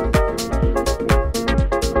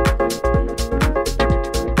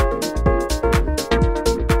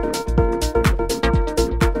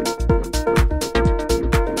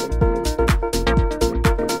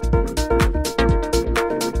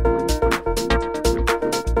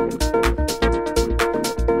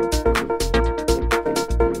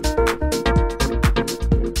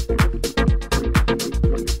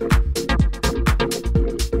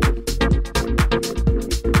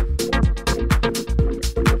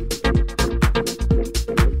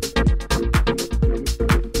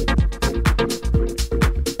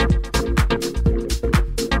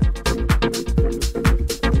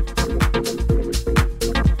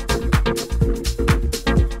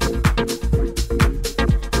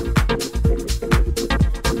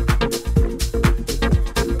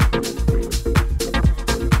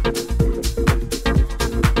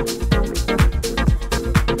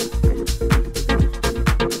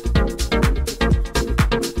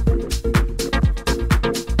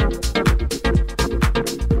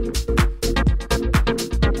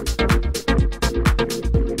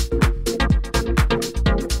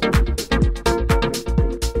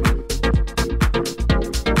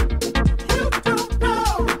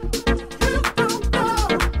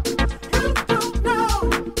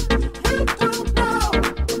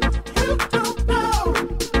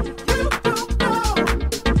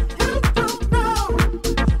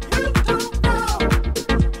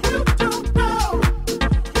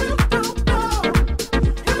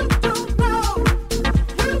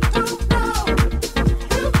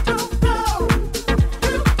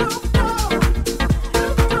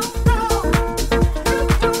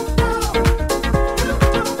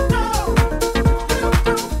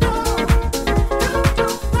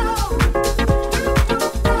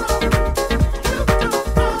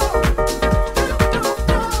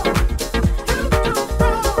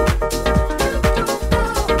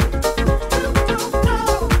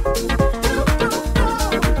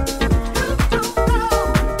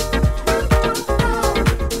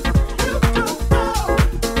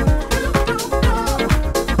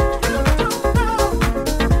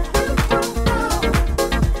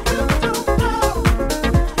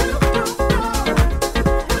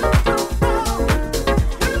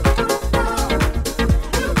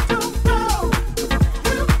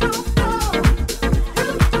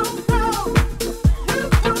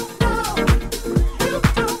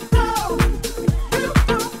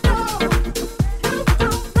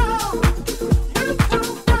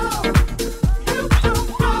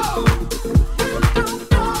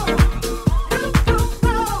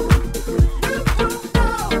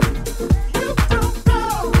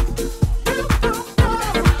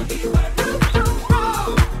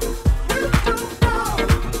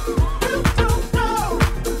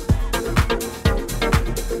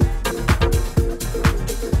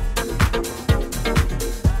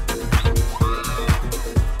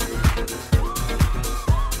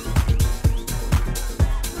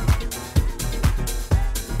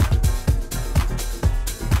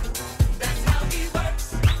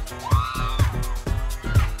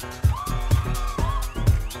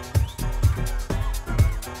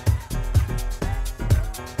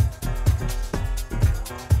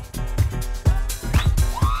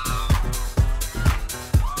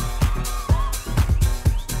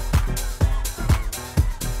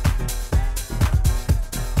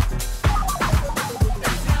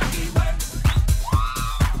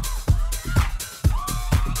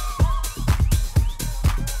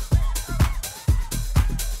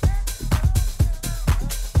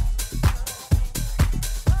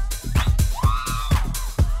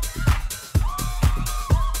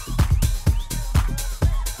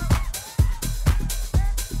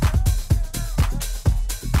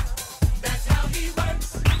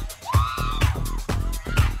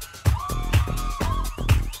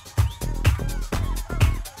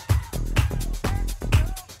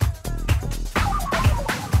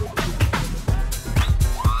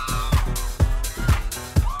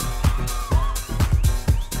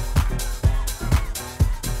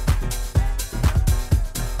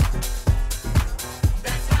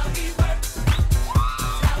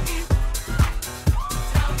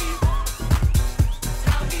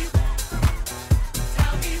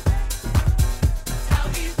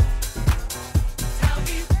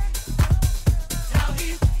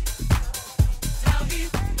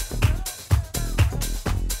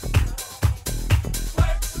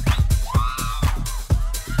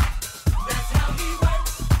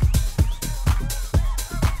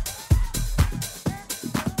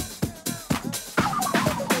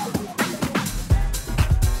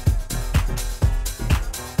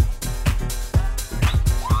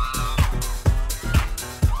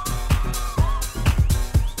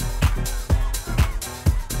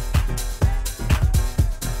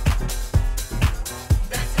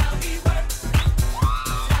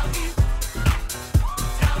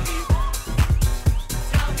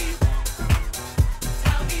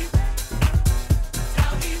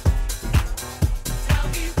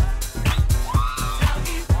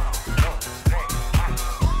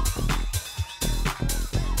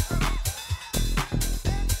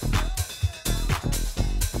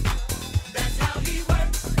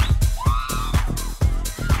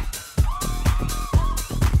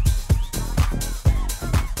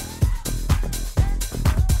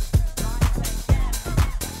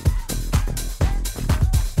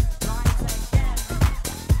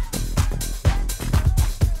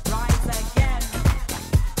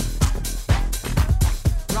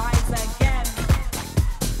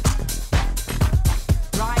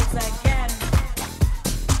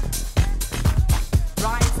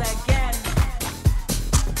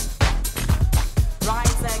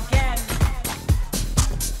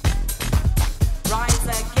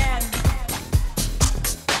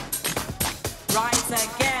 Rise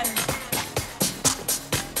again.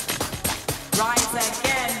 Rise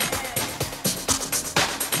again.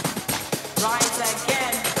 Rise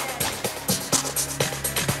again.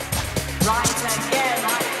 Rise again.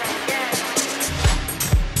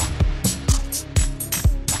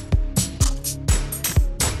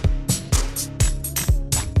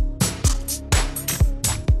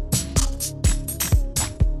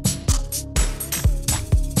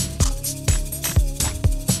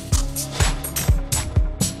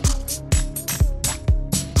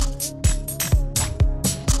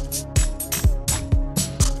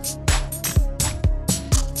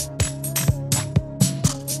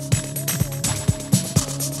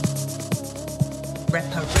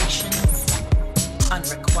 Reparations,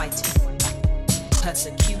 unrequited.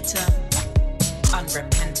 Persecutor,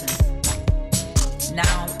 unrepentant.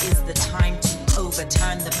 Now is the time to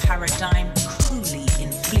overturn the paradigm cruelly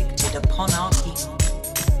inflicted upon our people.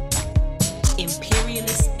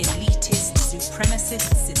 Imperialist, elitist,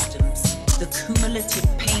 supremacist systems, the cumulative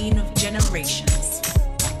pain of generations.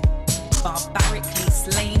 Barbarically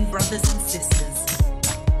slain brothers and sisters,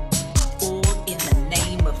 all in the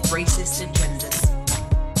name of racist agendas.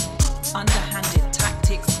 Underhanded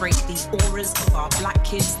tactics break the auras of our black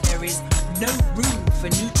kids. There is no room for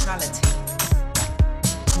neutrality.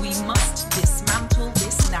 We must dismantle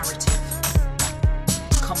this narrative.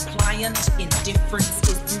 Compliant indifference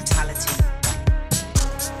is brutality.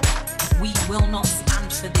 We will not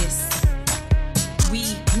stand for this.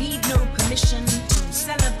 We need no permission to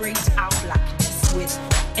celebrate our blackness with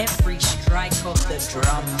every strike of the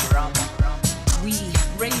drum. We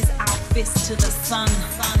raise our fist to the sun.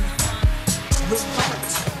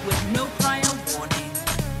 Revolt with no prior warning.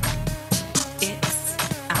 It's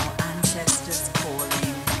our ancestors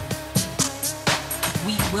calling.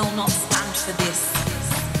 We will not stand for this.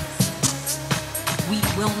 We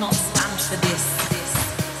will not stand for this.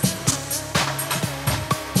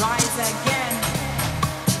 Rise again.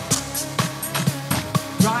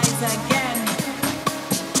 Rise again.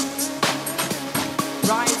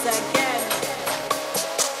 Rise again.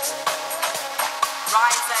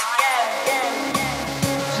 Rise again.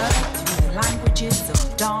 Heard through the languages of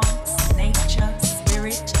dance, nature,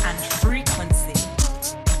 spirit, and frequency.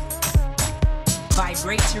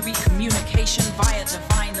 Vibratory communication via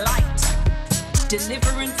divine light.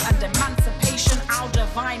 Deliverance and emancipation, our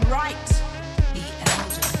divine right. The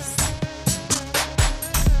elders.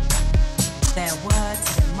 Their words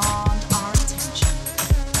demand our attention.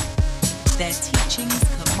 Their teachings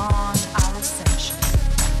command our ascension.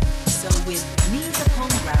 So with knees upon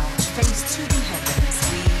ground, face to the heavens,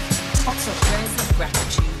 we offer prayers of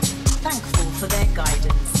gratitude, thankful for their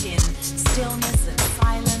guidance. In stillness and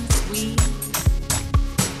silence, we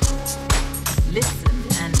listen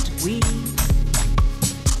and we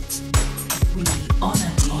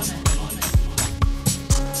honor thee.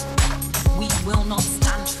 We will not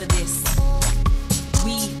stand for this.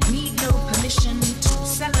 We need no permission to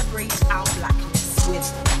celebrate our blackness with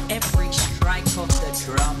every strike of the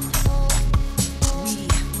drum. We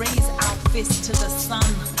raise our fist to the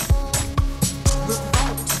sun.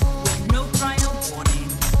 Revolt with no prior warning.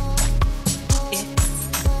 It's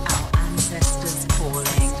our ancestors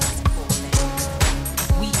calling.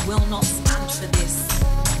 We will not stand for this.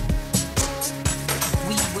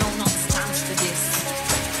 We will not stand for this.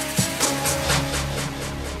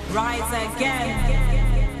 Rise again.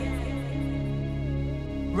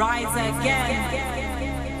 Rise again.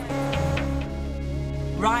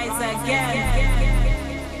 Rise again.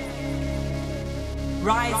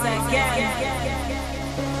 Rise again.